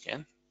process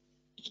again.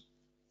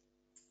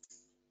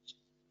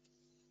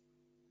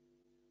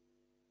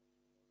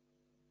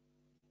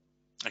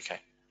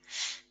 Okay,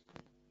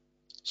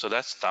 so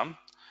that's done.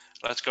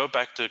 Let's go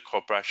back to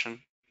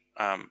corporation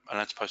and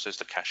let's process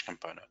the cash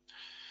component.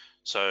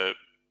 So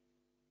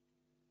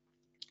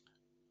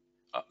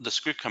the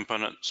script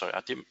component, sorry,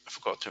 I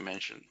forgot to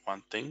mention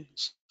one thing.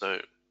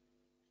 So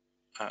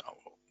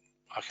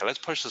okay, let's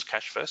process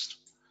cash first,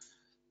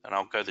 and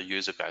I'll go to the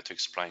user guide to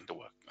explain the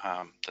work,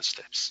 the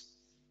steps.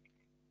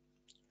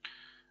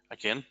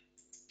 Again,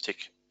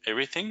 tick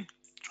everything,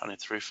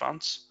 23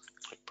 funds,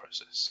 click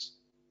process.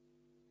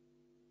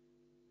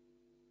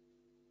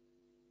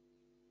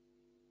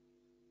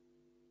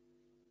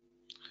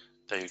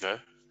 There you go.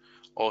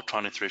 All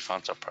 23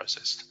 funds are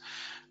processed.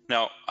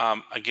 Now,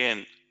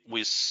 again,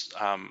 with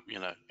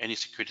any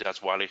security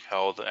that's widely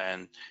held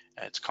and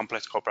it's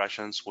complex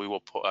corporations, we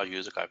will put our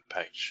user guide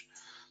page.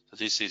 So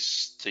this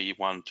is the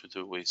one to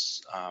do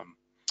with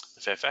the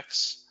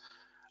Fairfax.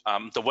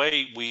 The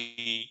way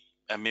we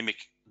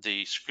mimic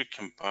the script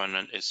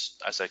component is,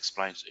 as I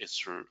explained, is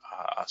through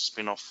a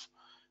spin-off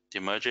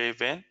demerger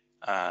event.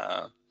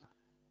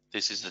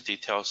 This is the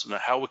details. Now,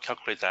 how we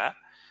calculate that.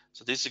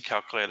 So this is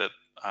calculated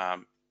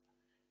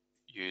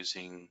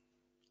using,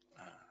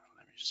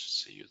 let me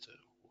just see you the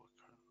work.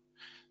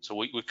 So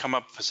we come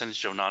up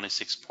percentage of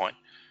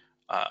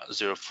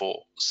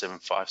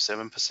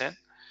 96.04757%.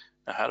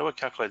 Now, how do I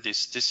calculate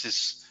this? This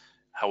is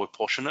how we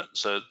portion it.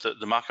 So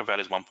the market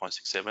value is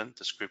 1.67,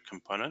 the script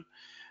component,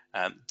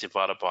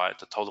 divided by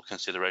the total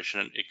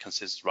consideration. It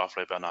consists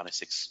roughly about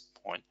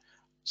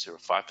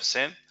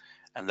 96.05%,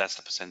 and that's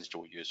the percentage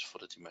we use for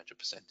the demerger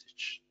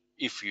percentage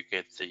if you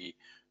get the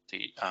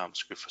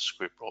script for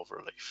script roll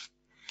relief.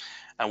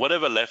 And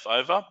whatever left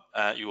over,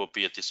 you will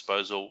be a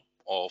disposal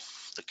of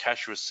the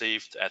cash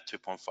received at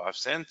 2.5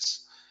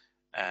 cents,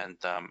 and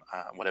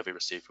whatever you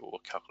receive, we will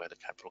calculate the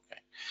capital gain.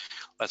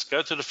 Let's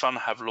go to the fund,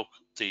 have a look.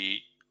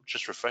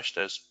 Just refresh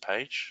this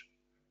page.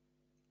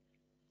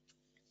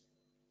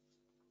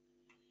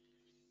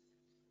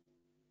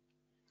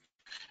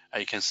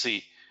 You can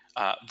see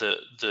the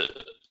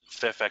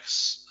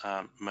Fairfax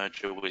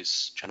merger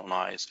with Channel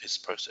 9 is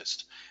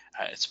processed,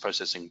 it's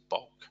processing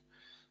bulk.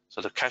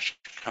 So the cash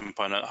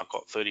component, I've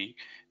got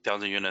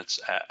 30,000 units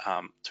at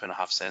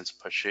 2.5 cents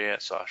per share,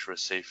 so I should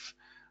receive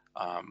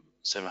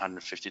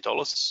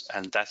 $750,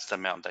 and that's the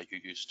amount that you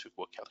use to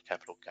work out the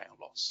capital gain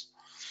or loss.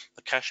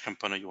 The cash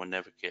component, you will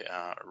never get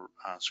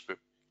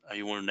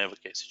you will never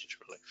get CGT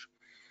relief.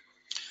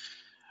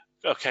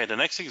 Okay, the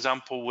next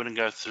example we're going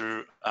to go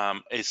through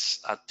is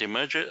a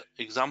demerger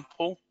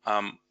example.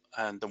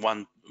 And the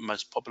one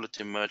most popular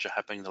demerger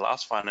happening in the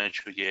last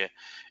financial year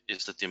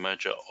is the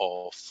demerger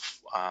of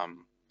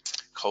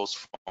Coles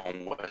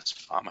from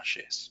Wesfarmers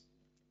shares.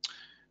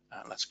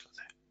 Let's go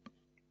there.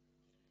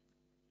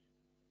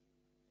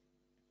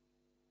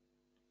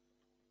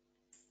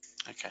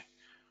 Okay.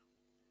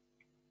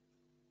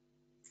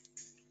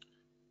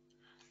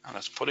 And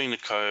let's put in the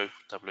code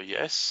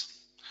WES.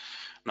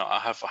 Now I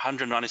have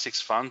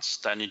 196 funds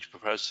that need to be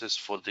processed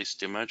for this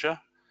demerger.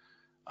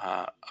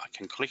 I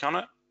can click on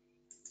it.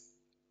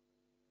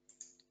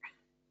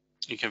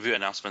 You can view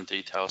announcement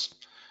details.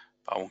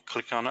 I will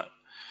click on it.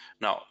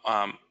 Now,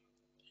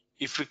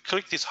 if you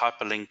click this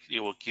hyperlink, it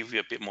will give you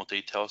a bit more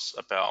details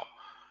about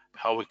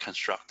how we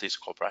construct these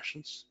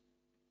corporations.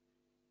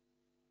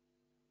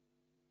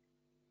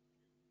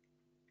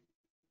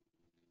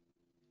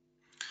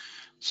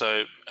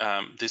 So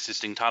this is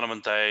the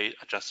entitlement day,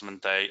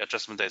 adjustment day.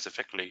 Adjustment day is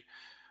effectively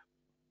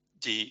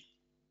the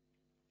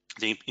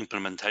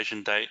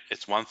implementation date.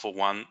 It's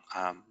 1-for-1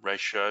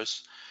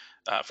 ratios.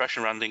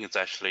 Fraction rounding is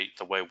actually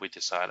the way we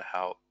decide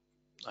how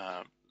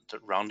the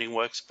rounding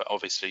works, but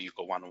obviously you've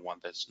got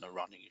 1-on-1, there's no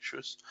rounding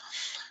issues.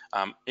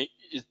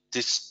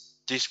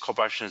 This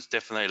corporation is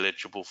definitely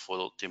eligible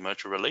for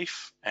demerger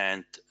relief,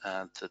 and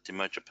the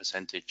demerger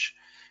percentage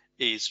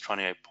is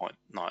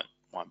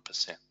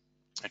 28.91%.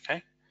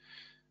 Okay,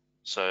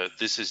 so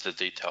this is the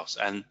details,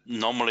 and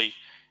normally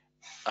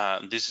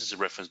this is a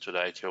reference to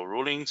the ATO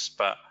rulings,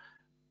 but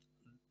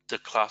the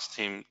class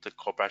team, the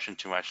corporation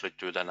team, actually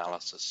do the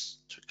analysis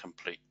to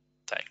complete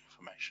that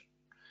information.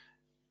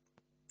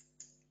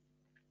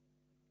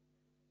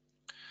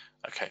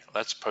 Okay,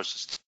 let's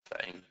process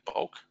that in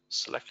bulk.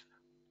 Select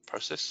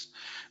process.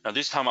 Now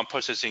this time I'm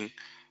processing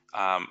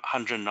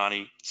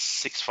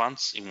 196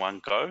 funds in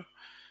one go.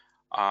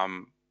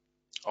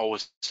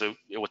 Obviously,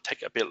 it would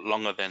take a bit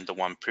longer than the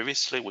one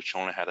previously, which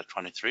only had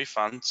 23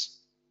 funds.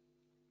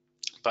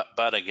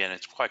 But again,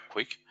 it's quite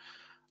quick.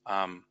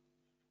 Now,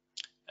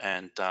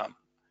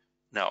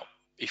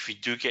 if you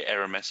do get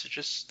error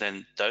messages,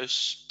 then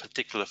those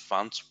particular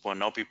funds will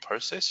not be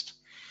processed,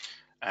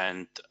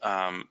 and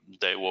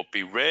they will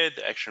be read,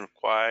 action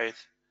required,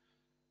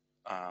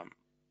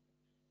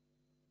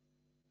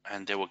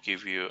 and they will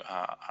give you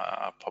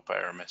a pop-up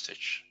error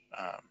message.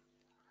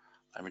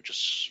 Let me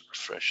just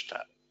refresh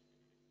that.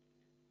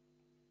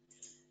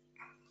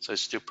 So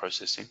it's still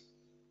processing.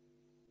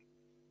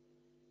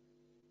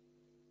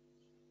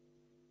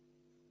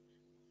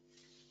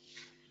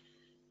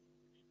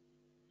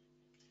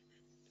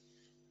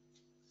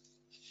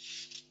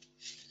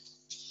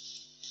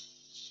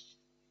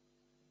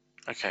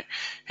 Okay,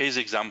 here's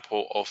an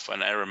example of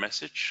an error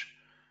message.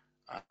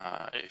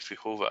 If you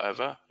hover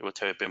over, it will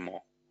tell you a bit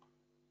more.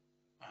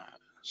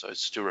 So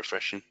it's still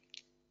refreshing.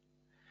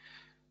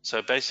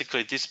 So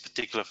basically, this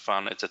particular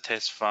fund, it's a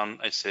test fund.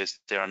 It says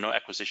there are no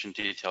acquisition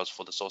details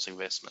for the source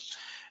investment,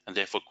 and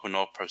therefore could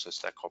not process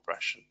that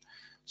corporation.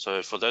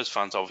 So for those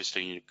funds,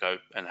 obviously you need to go,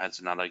 and has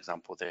another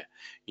example there.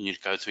 You need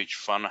to go to each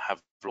fund, have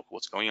a look at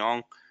what's going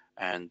on,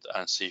 and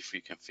see if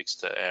you can fix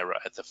the error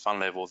at the fund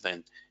level.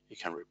 Then you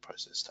can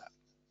reprocess that.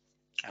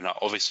 And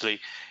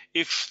obviously,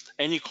 if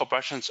any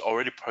corporations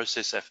already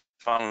processed at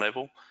fund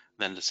level,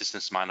 then the system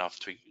is smart enough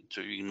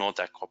to ignore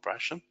that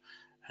corporation,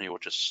 and it will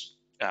just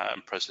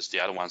process the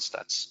other ones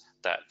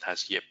that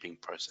has yet been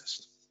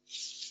processed.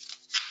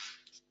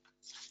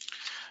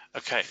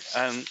 Okay,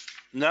 and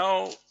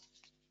now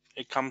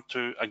it comes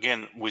to,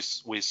 again,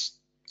 with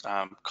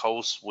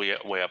Coles, we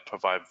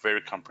provide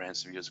very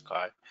comprehensive user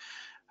guide,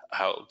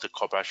 how the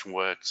corporation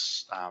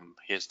works.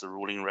 Here's the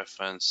ruling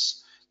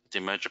reference, the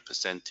demerger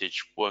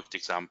percentage, worked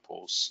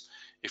examples.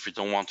 If you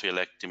don't want to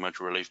elect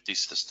demerger relief,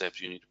 these are the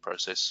steps you need to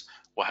process.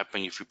 What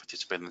happens if you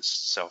participate in the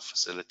sale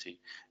facility,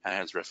 and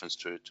has reference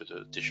to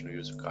the additional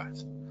user guide.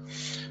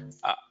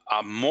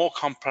 A more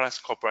complex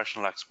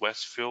corporation like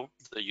Westfield,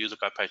 the user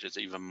guide page is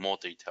even more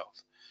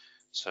detailed.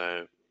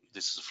 So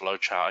this is a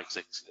flowchart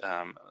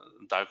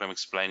diagram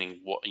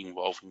explaining what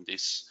involved in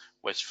this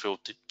Westfield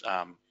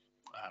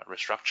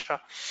restructure.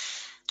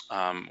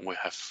 We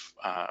have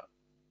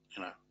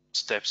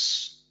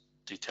steps,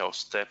 detailed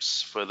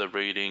steps, further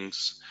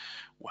readings.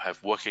 We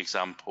have work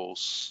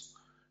examples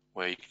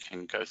where you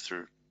can go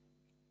through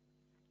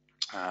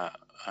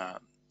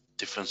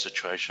different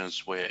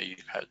situations where you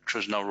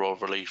choose no roll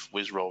relief,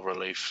 with roll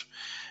relief.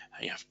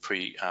 You have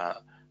pre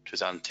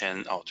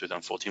 2010 or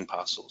 2014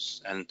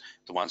 parcels, and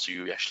the ones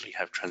you actually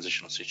have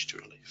transitional CGT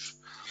relief.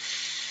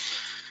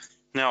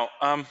 Now,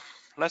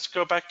 let's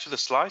go back to the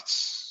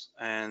slides,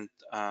 and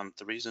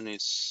the reason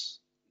is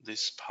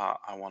this part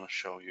I want to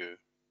show you.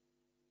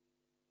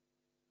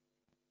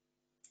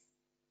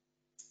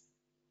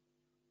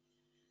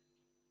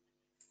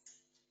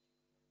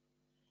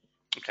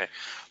 Okay,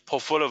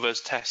 portfolio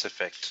versus tax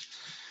effect.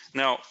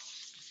 Now,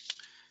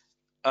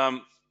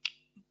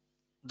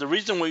 the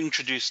reason we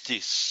introduced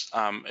this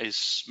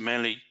is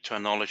mainly to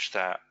acknowledge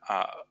that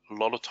a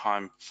lot of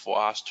time for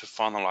us to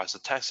finalize the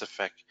tax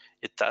effect,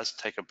 it does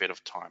take a bit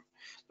of time.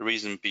 The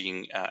reason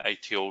being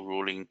ATO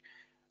ruling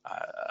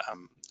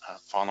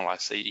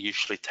finalized, it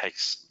usually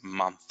takes a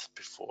month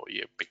before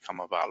you become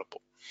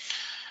available.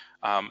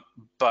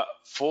 But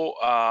for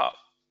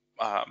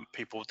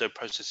people that are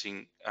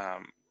processing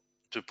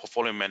do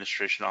portfolio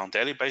administration on a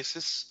daily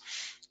basis,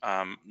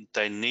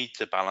 they need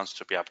the balance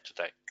to be up to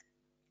date.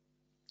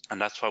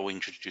 And that's why we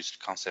introduced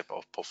the concept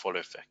of portfolio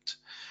effect.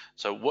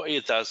 So what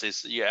it does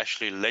is it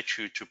actually lets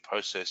you to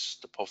process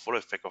the portfolio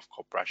effect of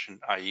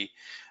corporation, i.e.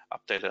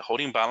 update the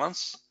holding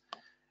balance,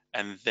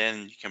 and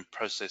then you can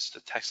process the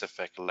tax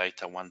effect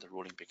later when the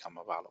ruling become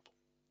available.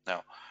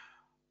 Now,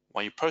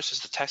 when you process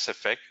the tax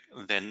effect,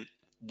 then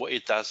what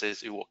it does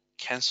is it will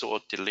cancel or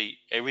delete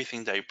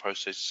everything that you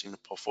process in the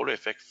portfolio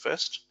effect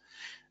first,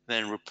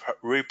 then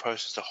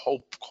reprocess the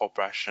whole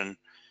corporation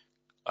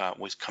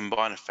with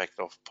combined effect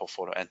of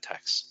portfolio and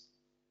tax.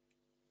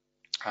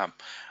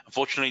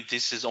 Unfortunately,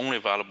 this is only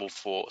available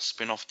for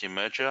spin-off,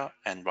 demerger,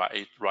 and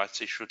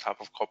rights issue type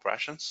of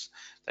corporations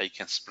that you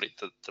can split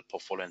the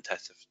portfolio and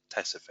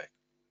tax effect.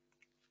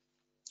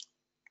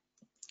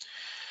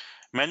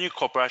 Manual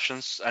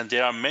corporations, and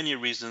there are many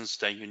reasons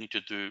that you need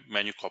to do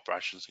manual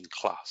corporations in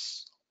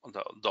class.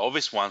 The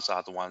obvious ones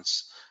are the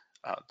ones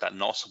that are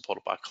not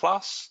supported by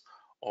class,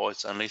 or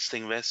it's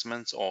unlisted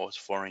investments, or it's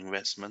foreign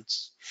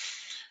investments.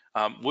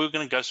 We're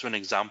going to go through an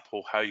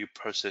example how you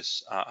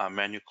process a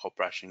manual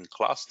corporation in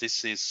class.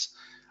 This is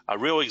a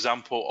real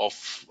example of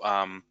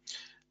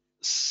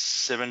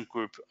Seven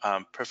Group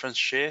preference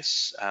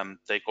shares.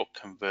 They got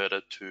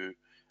converted to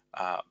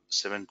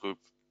Seven Group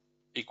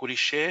equity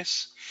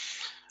shares.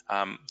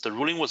 The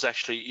ruling was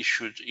actually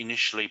issued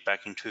initially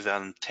back in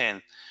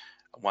 2010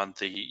 when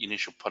the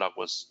initial product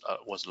was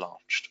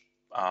launched.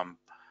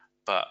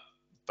 But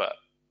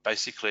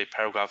basically,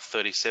 paragraph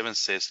 37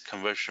 says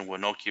conversion will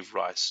not give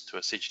rise to a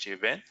CGT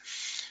event,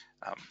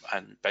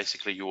 and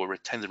basically you will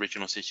retain the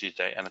original CGT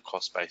date and the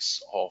cost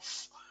base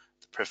of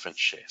the preference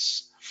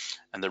shares.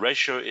 And the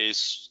ratio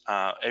is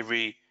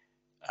every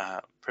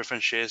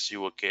preference shares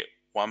you will get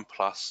 1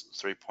 plus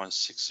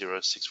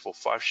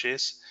 3.60645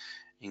 shares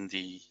in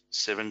the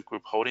Seven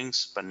Group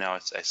holdings, but now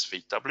it's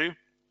SVW,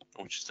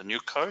 which is the new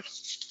code.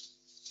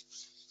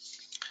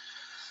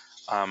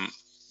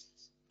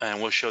 And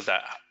we'll show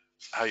that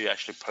how you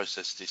actually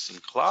process this in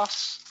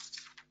class.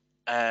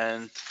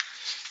 And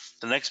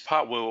the next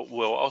part,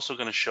 we're also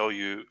going to show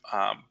you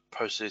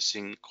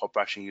processing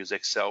corporation use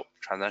Excel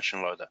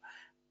transaction loader,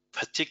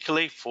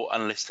 particularly for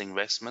unlisted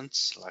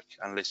investments like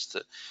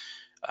unlisted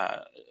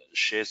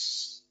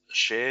shares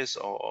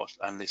or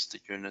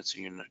unlisted units,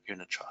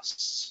 unit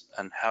trusts,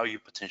 and how you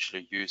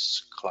potentially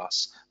use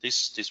class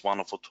this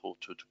wonderful tool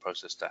to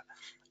process that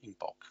in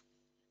bulk.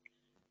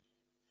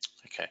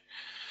 Okay,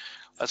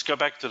 let's go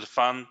back to the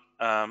fund.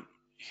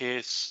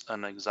 Here's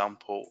an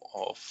example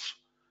of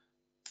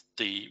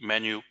the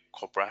manual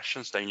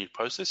corporations that you need to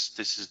process.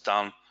 This is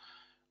done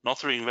not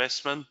through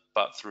investment,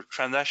 but through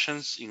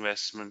transactions,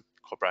 investment,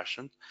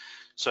 corporation.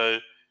 So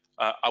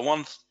I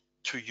want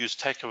to use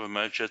takeover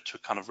merger to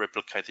kind of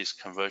replicate this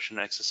conversion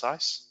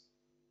exercise.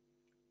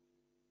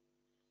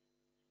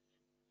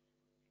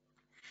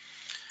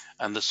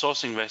 And the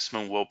source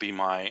investment will be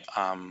my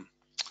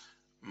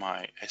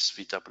my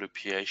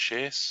SVWPA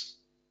shares.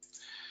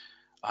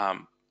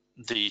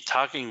 The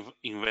target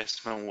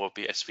investment will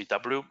be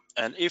SVW,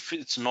 and if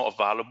it's not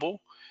available,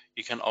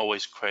 you can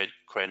always create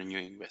a new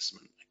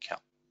investment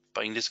account.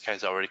 But in this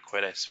case, I already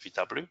created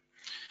SVW,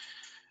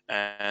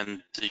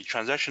 and the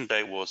transaction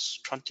date was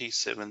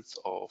 27th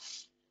of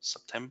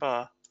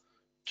September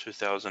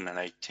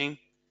 2018.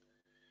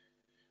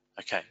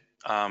 Okay,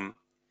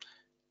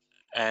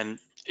 and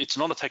it's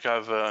not a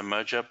takeover or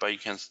merger, but you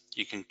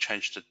can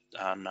change the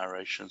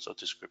narrations or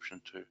description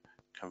to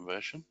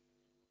conversion.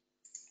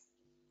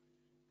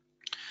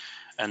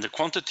 And the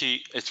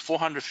quantity is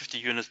 450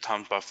 units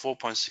times by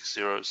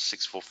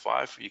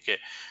 4.60645. You get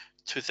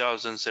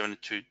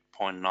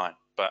 2072.9,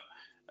 but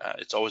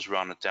it's always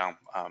rounded down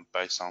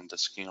based on the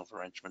scheme of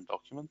arrangement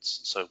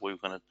documents. So we're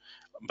going to,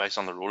 based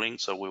on the ruling,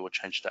 so we will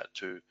change that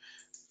to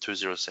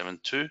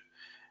 2072.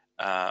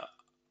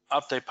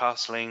 Update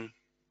parceling.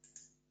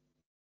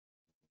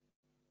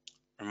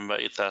 Remember,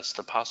 it does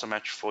the parcel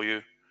match for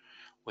you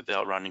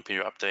without running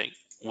period update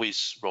with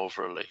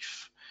rollover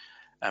relief.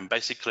 And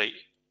basically,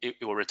 it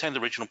will retain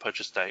the original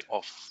purchase date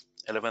of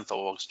 11th of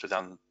August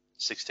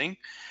 2016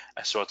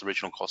 as well as the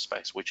original cost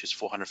base, which is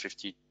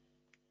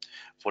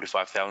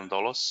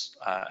 $445,000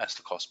 as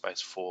the cost base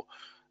for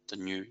the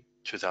new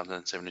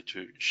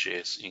 2072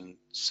 shares in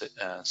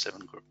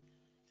Seven Group.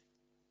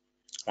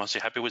 Once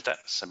you're happy with that,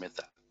 submit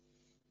that.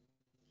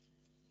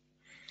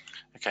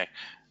 Okay.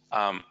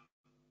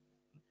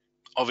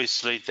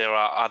 Obviously, there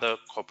are other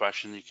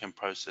corporations you can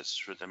process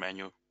through the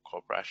manual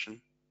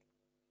corporation.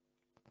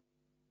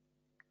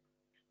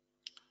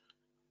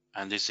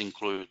 and this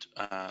include,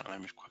 let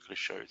me quickly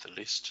show you the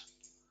list.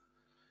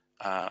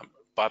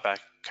 Buyback,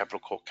 capital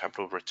call,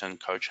 capital return,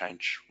 code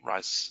change,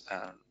 rights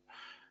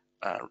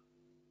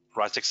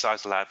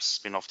exercise, lapse,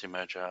 spin-off,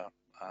 demerger,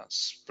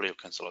 split or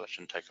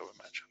consolidation, takeover,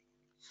 merger.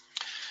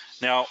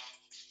 Now,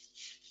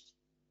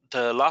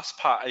 the last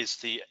part is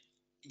the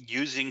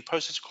using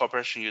Process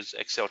Corporation use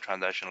Excel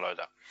transaction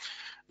loader.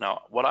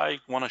 Now, what I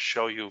want to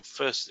show you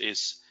first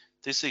is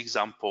this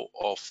example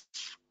of,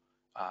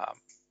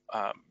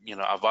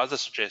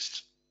 advisors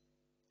suggest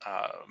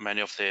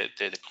many of their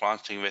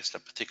clients to invest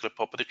in particular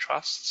property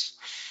trusts.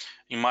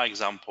 In my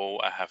example,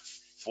 I have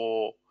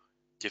 4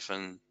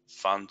 different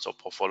funds or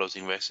portfolios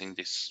investing in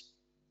this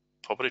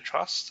property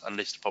trust,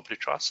 unlisted property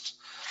trust,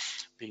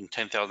 being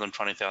 10,000,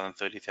 20,000,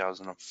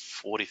 30,000, or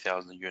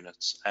 40,000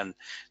 units. And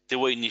they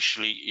were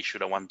initially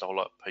issued at $1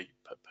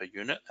 per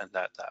unit, and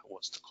that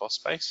was the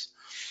cost base.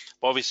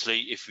 But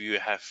obviously, if you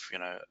have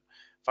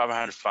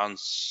 500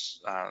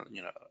 funds,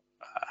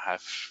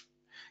 have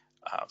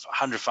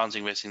 100 funds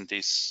investing in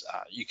this,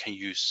 you can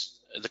use,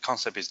 the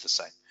concept is the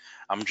same.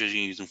 I'm just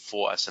using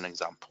 4 as an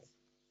example.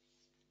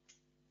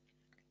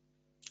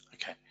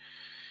 Okay,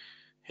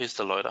 here's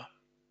the loader,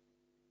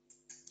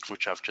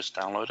 which I've just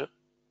downloaded.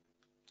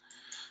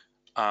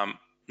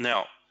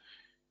 Now,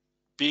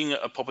 being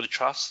a property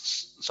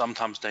trust,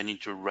 sometimes they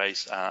need to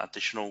raise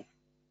additional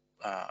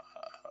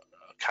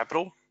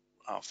capital,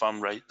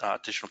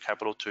 additional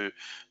capital to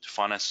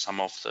finance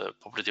some of the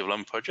property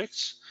development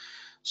projects.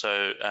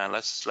 So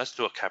let's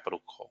do a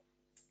capital call.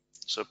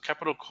 So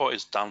capital call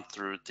is done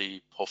through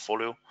the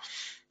portfolio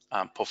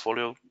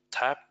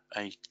tab,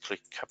 and you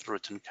click capital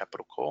return,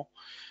 capital call.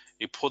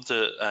 You put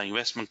the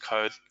investment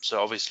code.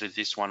 So obviously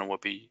this one will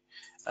be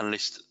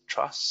unlisted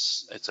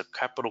trusts. It's a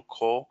capital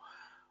call.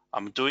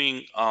 I'm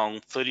doing on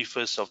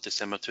 31st of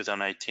December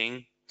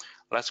 2018.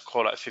 Let's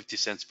call it 50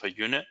 cents per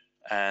unit,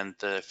 and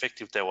the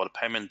effective day or the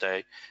payment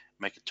day,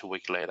 make it 2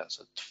 weeks later,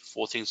 so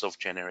 14th of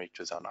January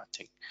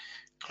 2019.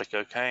 Click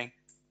OK.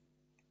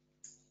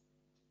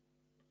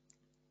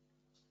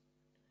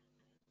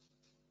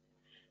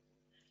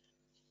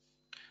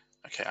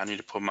 Okay, I need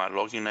to put my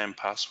login name,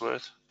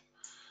 password.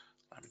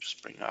 Let me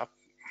just bring it up.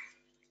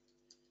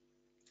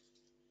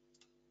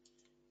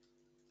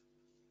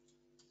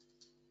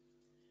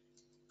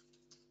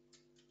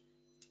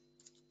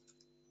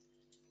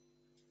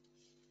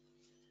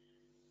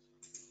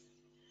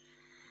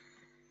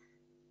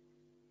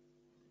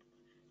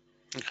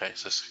 Okay,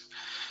 so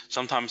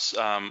sometimes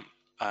so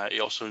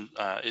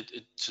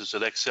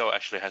the Excel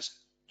actually has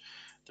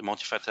the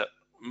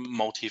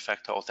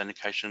multi-factor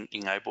authentication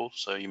enabled,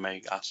 so it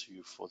may ask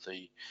you for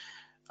the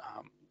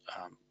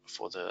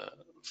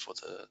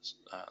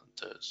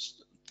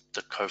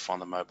code from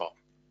the mobile.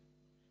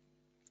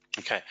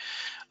 Okay,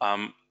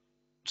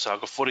 so I've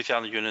got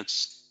 40,000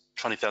 units,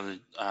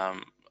 20,000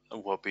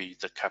 will be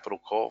the capital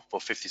call for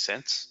 50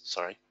 cents.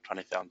 Sorry,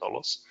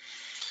 $20,000.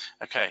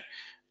 Okay,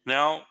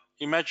 now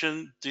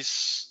imagine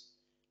this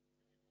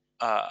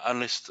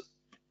unlisted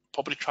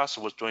property trust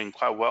was doing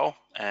quite well,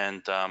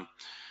 and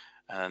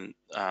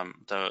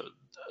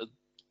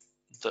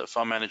the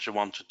fund manager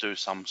want to do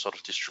some sort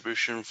of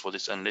distribution for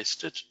this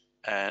unlisted,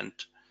 and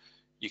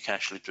you can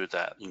actually do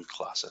that in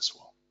class as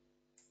well.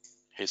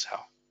 Here's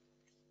how.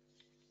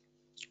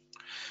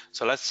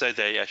 So let's say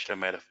they actually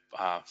made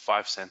a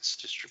 5 cents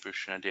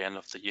distribution at the end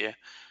of the year.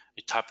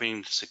 You type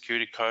in the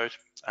security code,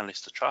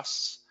 unlisted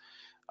trusts.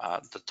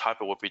 The type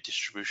will be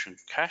distribution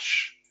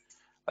cash.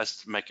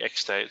 Let's make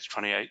X date, it's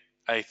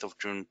 28th of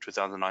June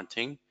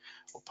 2019.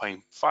 We're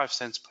paying 5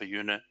 cents per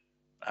unit.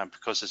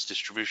 Because it's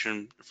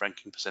distribution, the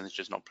franking percentage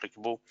is not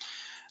applicable.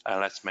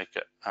 Let's make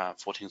it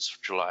 14th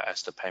of July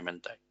as the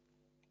payment date.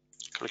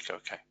 Click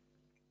OK.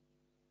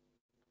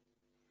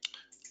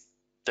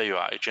 There you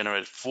are. It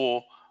generated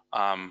 4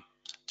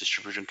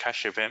 distribution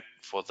cash event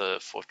for the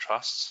 4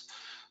 trusts.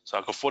 So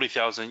I've got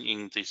 40,000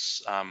 in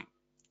this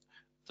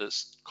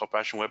this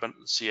corporation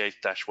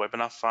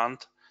CA-webinar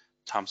fund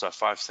times our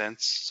 5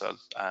 cents. So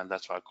and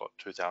that's why I got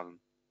 $2,000.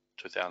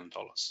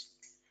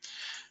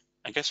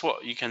 And guess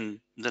what? You can,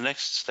 the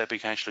next step, you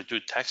can actually do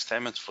tax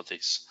statements for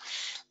this.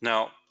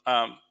 Now,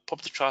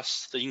 property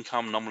trusts, the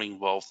income normally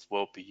involved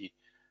will be,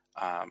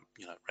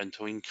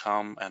 rental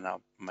income, and I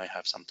may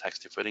have some tax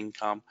deferred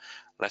income.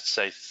 Let's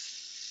say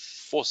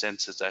 4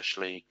 cents is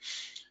actually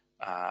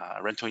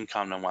rental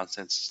income and 1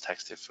 cent is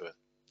tax deferred,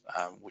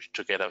 which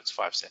together it's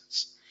 5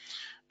 cents.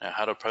 Now,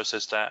 how to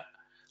process that?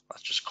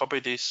 Let's just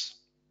copy this.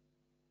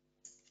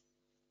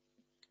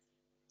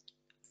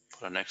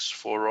 Put the next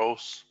 4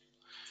 rows.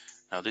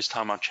 Now this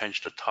time I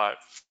changed the type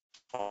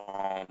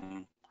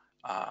from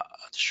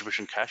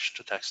distribution cash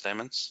to tax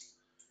statements.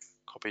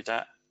 Copy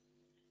that,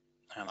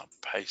 and I'll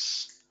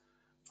paste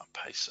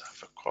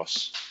that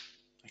across.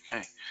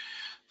 Okay,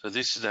 so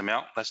this is the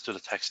amount. Let's do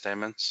the tax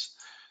statements.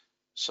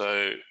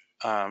 So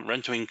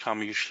rental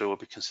income usually will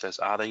be considered as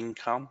other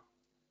income.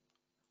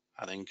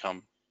 Other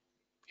income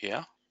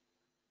here.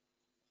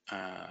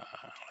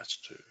 Let's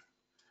do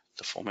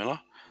the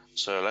formula.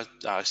 So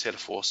I said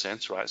 4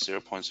 cents, right?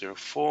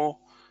 0.04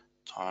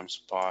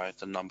 times by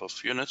the number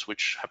of units,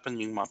 which happen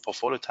in my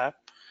portfolio tab,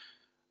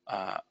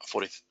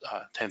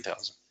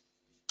 10,000.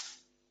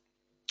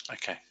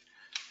 Okay,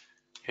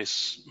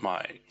 here's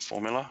my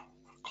formula,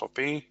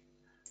 copy,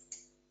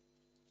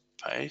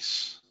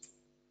 paste,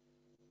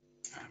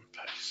 and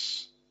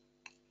paste.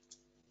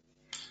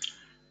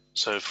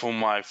 So for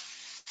my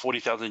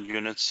 40,000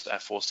 units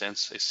at 4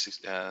 cents is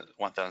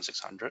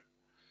 1,600.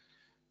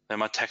 Then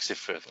my tax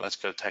deferred, let's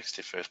go tax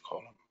deferred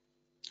column.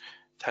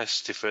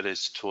 Tax deferred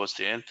is towards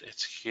the end,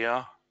 it's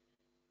here.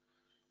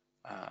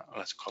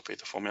 Let's copy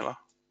the formula.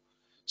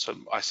 So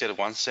I said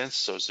 1 cent,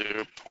 so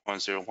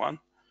 0.01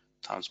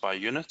 times by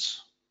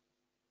units.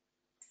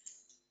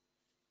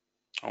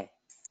 Oh,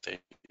 there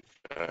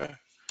you go.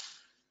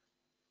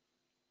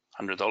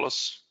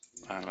 $100.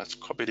 And let's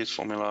copy this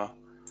formula,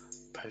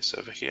 paste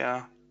over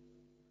here,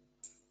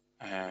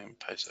 and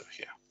paste over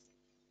here.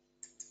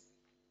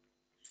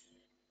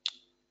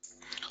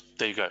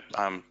 There you go.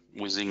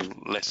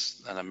 Within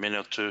less than a minute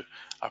or two,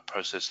 I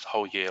processed the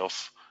whole year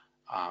of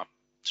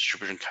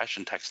distribution cash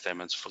and tax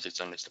statements for this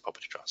unlisted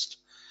property trust.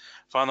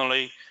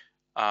 Finally,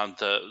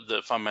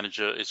 the fund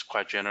manager is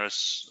quite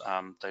generous.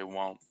 They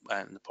want,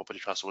 and the property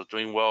trust was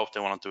doing well. They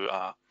want to do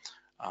a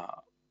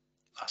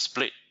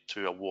split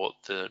to award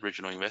the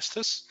original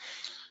investors.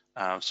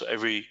 So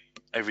every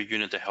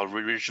unit they held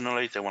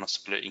originally, they want to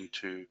split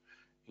into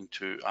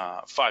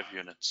 5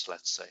 units,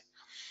 let's say.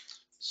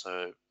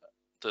 So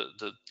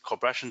the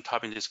corporation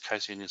type in this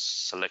case, you need to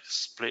select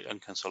split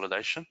and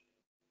consolidation.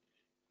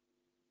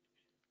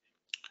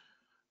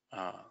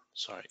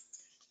 Sorry,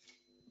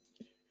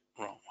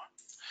 wrong one.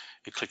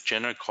 You click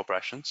generate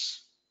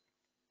corporations,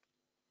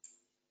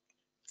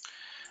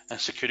 and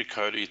security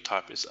code you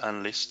type is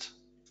unlist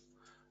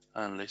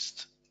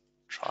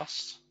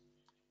trust.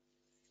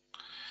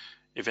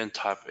 Event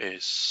type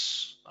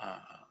is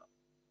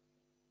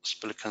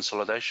split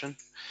consolidation.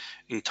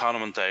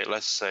 Entitlement date,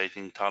 let's say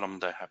the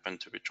entitlement date happened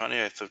to be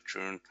 28th of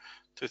June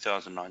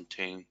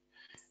 2019,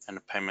 and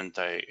the payment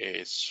day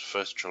is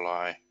 1st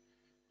July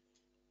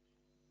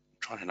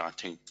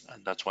 2019,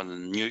 and that's when the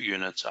new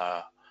units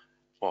are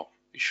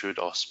issued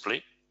or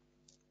split.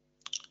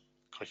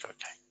 Click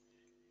OK.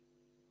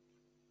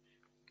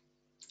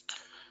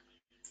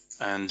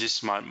 And this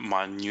is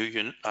my new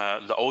unit,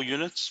 the old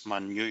units. My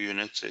new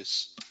units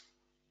is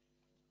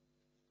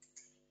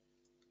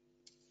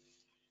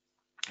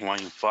 1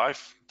 in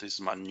 5. This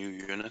is my new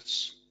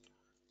units.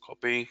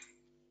 Copy,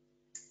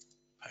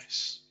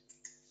 paste.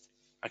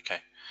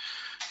 Okay.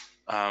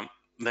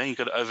 Then you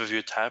got an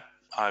overview tab.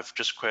 I've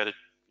just created,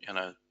 in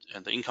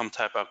the income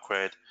tab, I've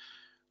created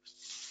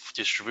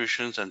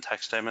distributions and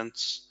tax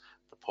statements.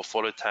 The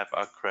portfolio tab,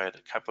 I create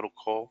a capital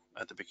call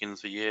at the beginning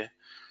of the year,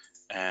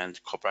 and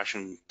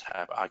corporation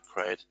tab I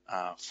create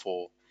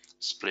for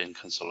split and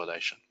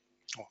consolidation,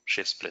 or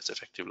share splits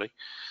effectively.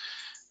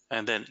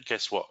 And then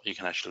guess what? You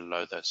can actually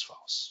load those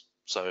files.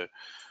 So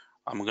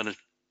I'm going to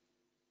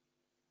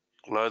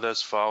load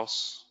those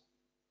files.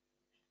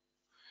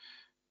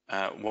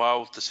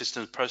 While the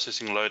system is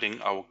processing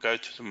loading, I will go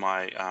to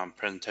my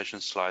presentation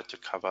slide to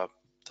cover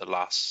the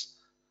last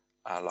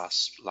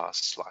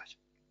slide.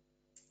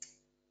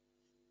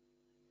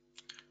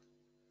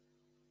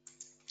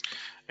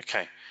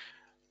 Okay,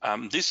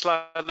 this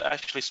slide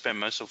actually spent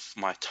most of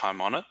my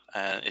time on it,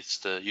 and it's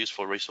the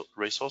useful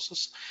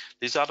resources.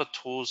 These are the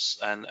tools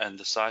and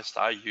the sites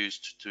that I use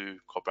to do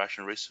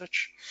corporation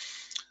research.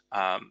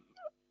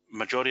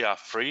 Majority are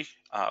free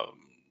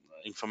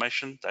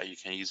information that you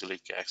can easily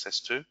get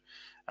access to,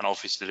 and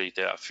obviously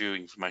there are a few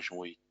information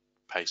we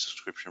pay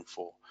subscription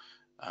for.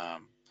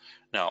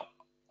 Now,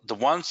 the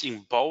ones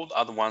in bold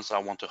are the ones I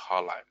want to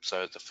highlight.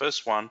 So the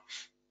first one,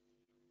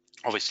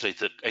 obviously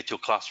the ATO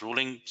class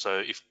ruling. So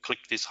if you click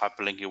this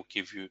hyperlink, it will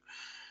give you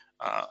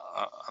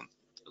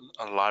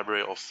a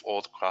library of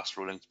all the class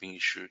rulings being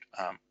issued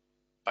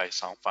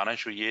based on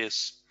financial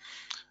years,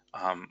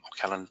 or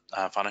calendar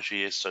financial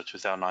years. So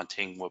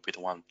 2019 will be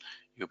the one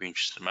you'll be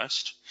interested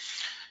most.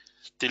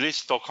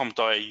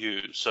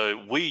 Delist.com.au.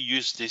 So we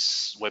use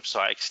this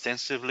website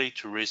extensively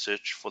to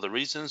research for the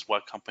reasons why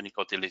a company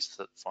got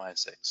delisted from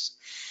ASX.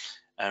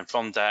 And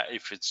from that,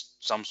 if it's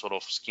some sort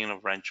of scheme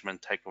of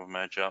arrangement, takeover,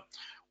 merger,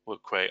 we'll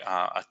create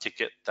a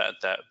ticket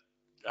that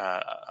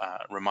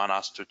remind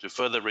us to do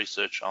further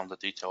research on the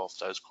detail of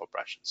those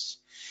corporations.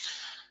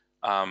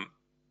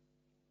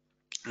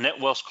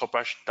 Netwealth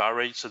Corporation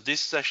Diary. So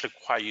this is actually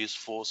quite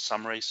useful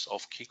summaries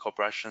of key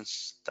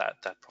corporations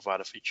that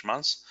provide of each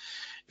month.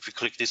 If you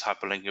click this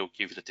hyperlink, it will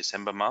give you the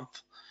December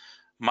month.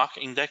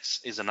 Market Index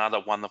is another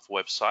wonderful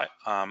website.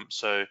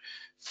 So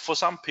for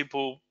some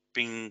people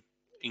being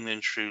in the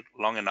industry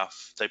long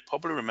enough, they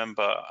probably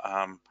remember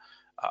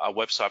a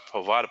website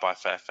provided by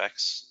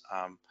Fairfax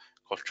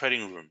called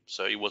Trading Room.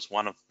 So it was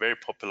one of very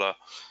popular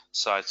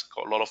sites,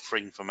 got a lot of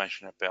free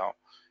information about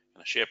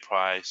share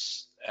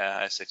price,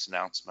 ASX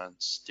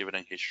announcements,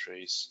 dividend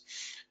histories,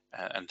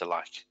 and the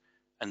like.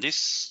 And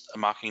this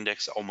Market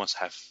Index almost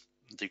have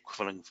the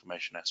equivalent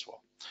information as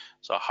well.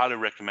 So I highly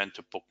recommend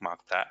to bookmark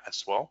that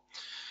as well.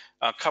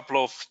 A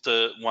couple of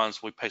the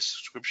ones we pay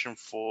subscription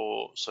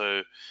for,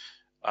 so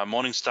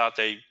Morningstar,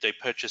 they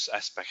purchase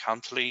Aspect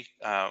Huntley.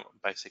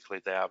 Basically,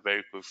 they are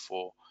very good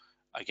for,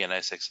 again,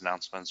 ASX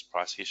announcements,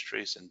 price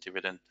histories, and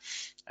dividend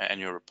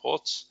annual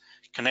reports.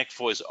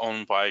 Connect4 is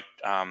owned by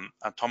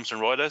Thomson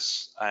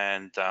Reuters,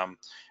 and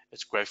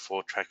it's great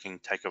for tracking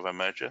takeover,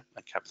 merger,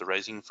 and capital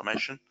raising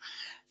information.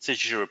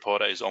 CGG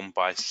Reporter is owned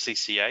by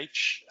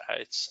CCH.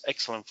 It's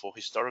excellent for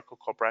historical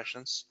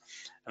corporations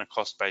and a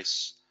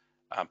cost-based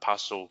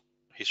parcel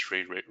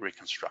history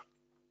reconstruct.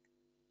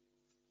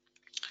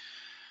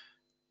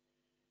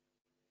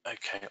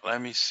 Okay,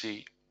 let me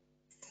see.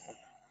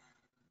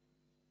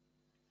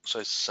 So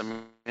it's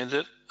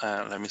submitted.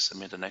 Let me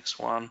submit the next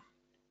one.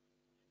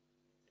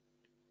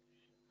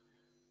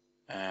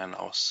 And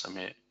I'll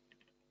submit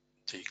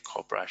the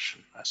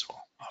corporation as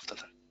well after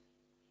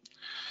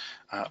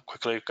that.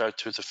 Quickly go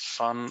to the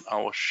fund. I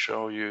will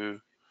show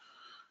you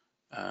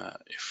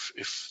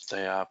if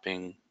they are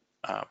being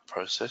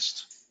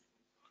processed.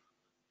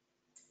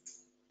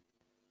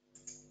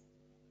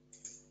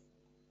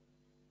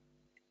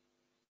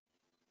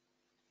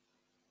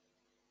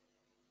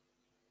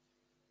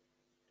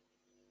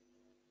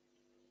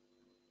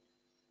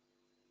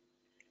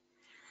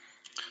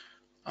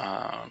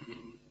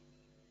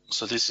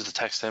 So this is the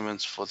tax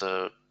statements for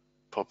the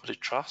property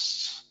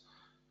trusts.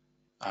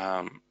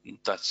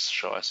 That's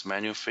show as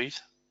manual feed.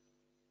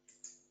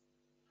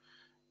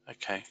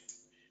 Okay,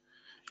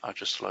 I'll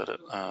just load it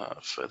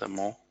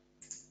furthermore.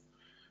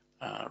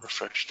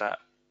 Refresh that.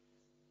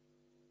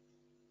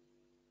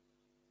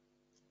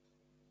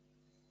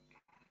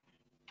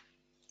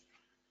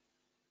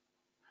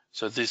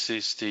 So this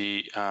is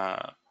the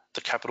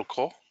capital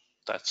call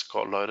that's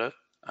got loaded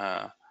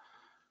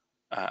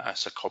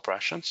as a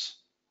corporations.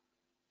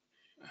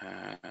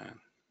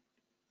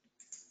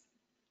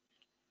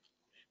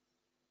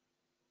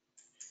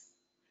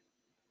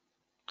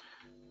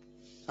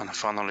 And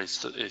finally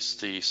is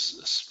the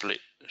split,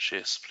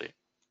 share split.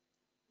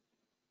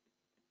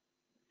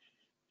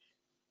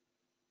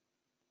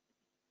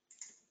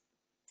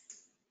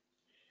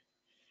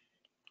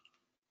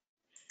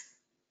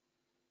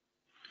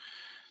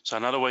 So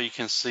another way you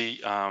can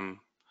see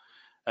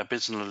at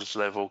business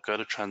level, go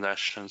to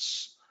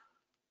transactions,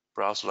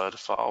 browse load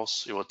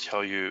files. It will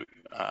tell you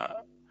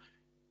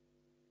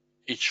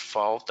each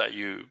file that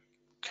you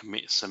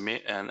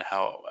submit and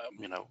how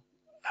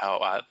how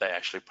are they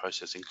actually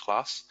processing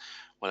class,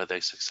 whether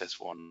they're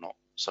successful or not.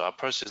 So I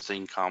processed the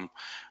income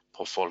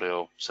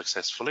portfolio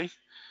successfully,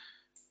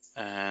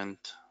 and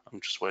I'm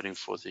just waiting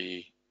for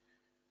the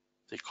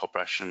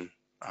corporation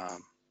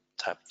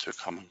tab to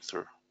come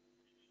through.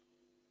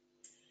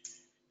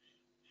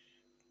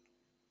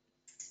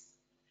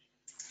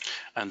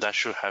 And that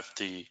should have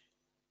the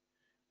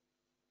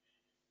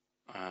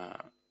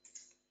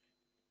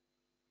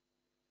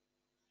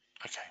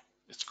okay,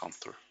 it's gone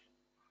through.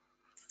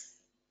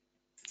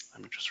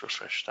 Let me just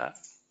refresh that.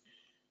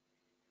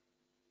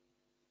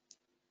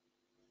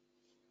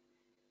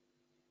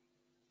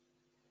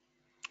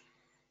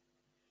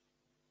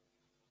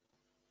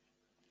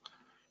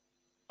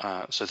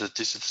 So that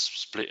this is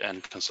split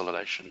and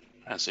consolidation.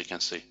 As you can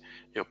see,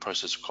 your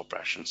process of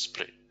corporation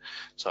split.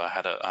 So I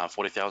had a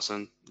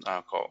 40,000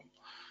 got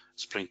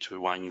split into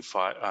 1 in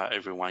 5.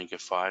 Every one you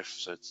get 5,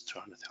 so it's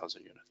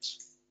 200,000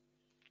 units.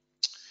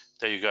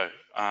 There you go.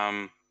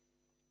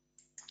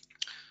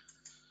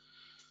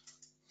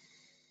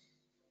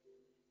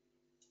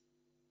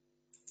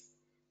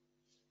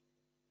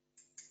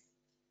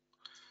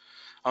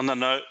 On that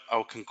note,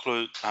 I'll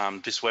conclude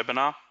this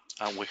webinar.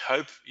 We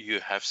hope you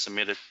have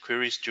submitted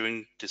queries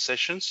during the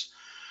sessions.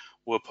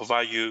 We'll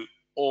provide you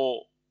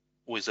all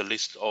with a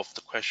list of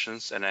the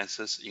questions and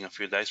answers in a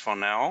few days from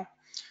now.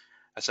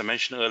 As I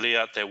mentioned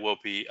earlier, there will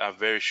be a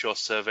very short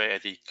survey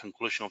at the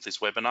conclusion of this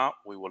webinar.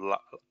 We would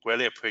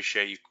greatly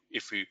appreciate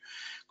if you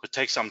could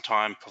take some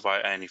time,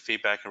 provide any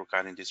feedback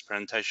regarding this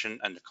presentation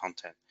and the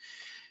content.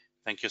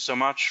 Thank you so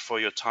much for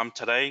your time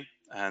today.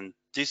 And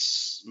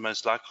this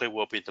most likely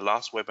will be the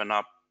last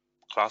webinar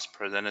class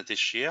presented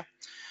this year.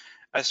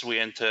 As we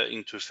enter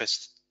into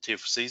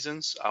festive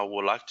seasons, I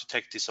would like to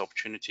take this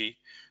opportunity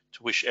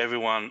to wish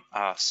everyone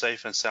a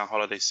safe and sound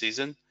holiday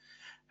season.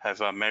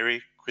 Have a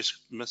Merry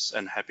Christmas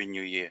and Happy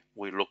New Year.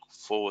 We look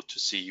forward to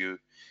see you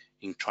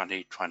in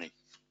 2020.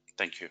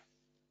 Thank you.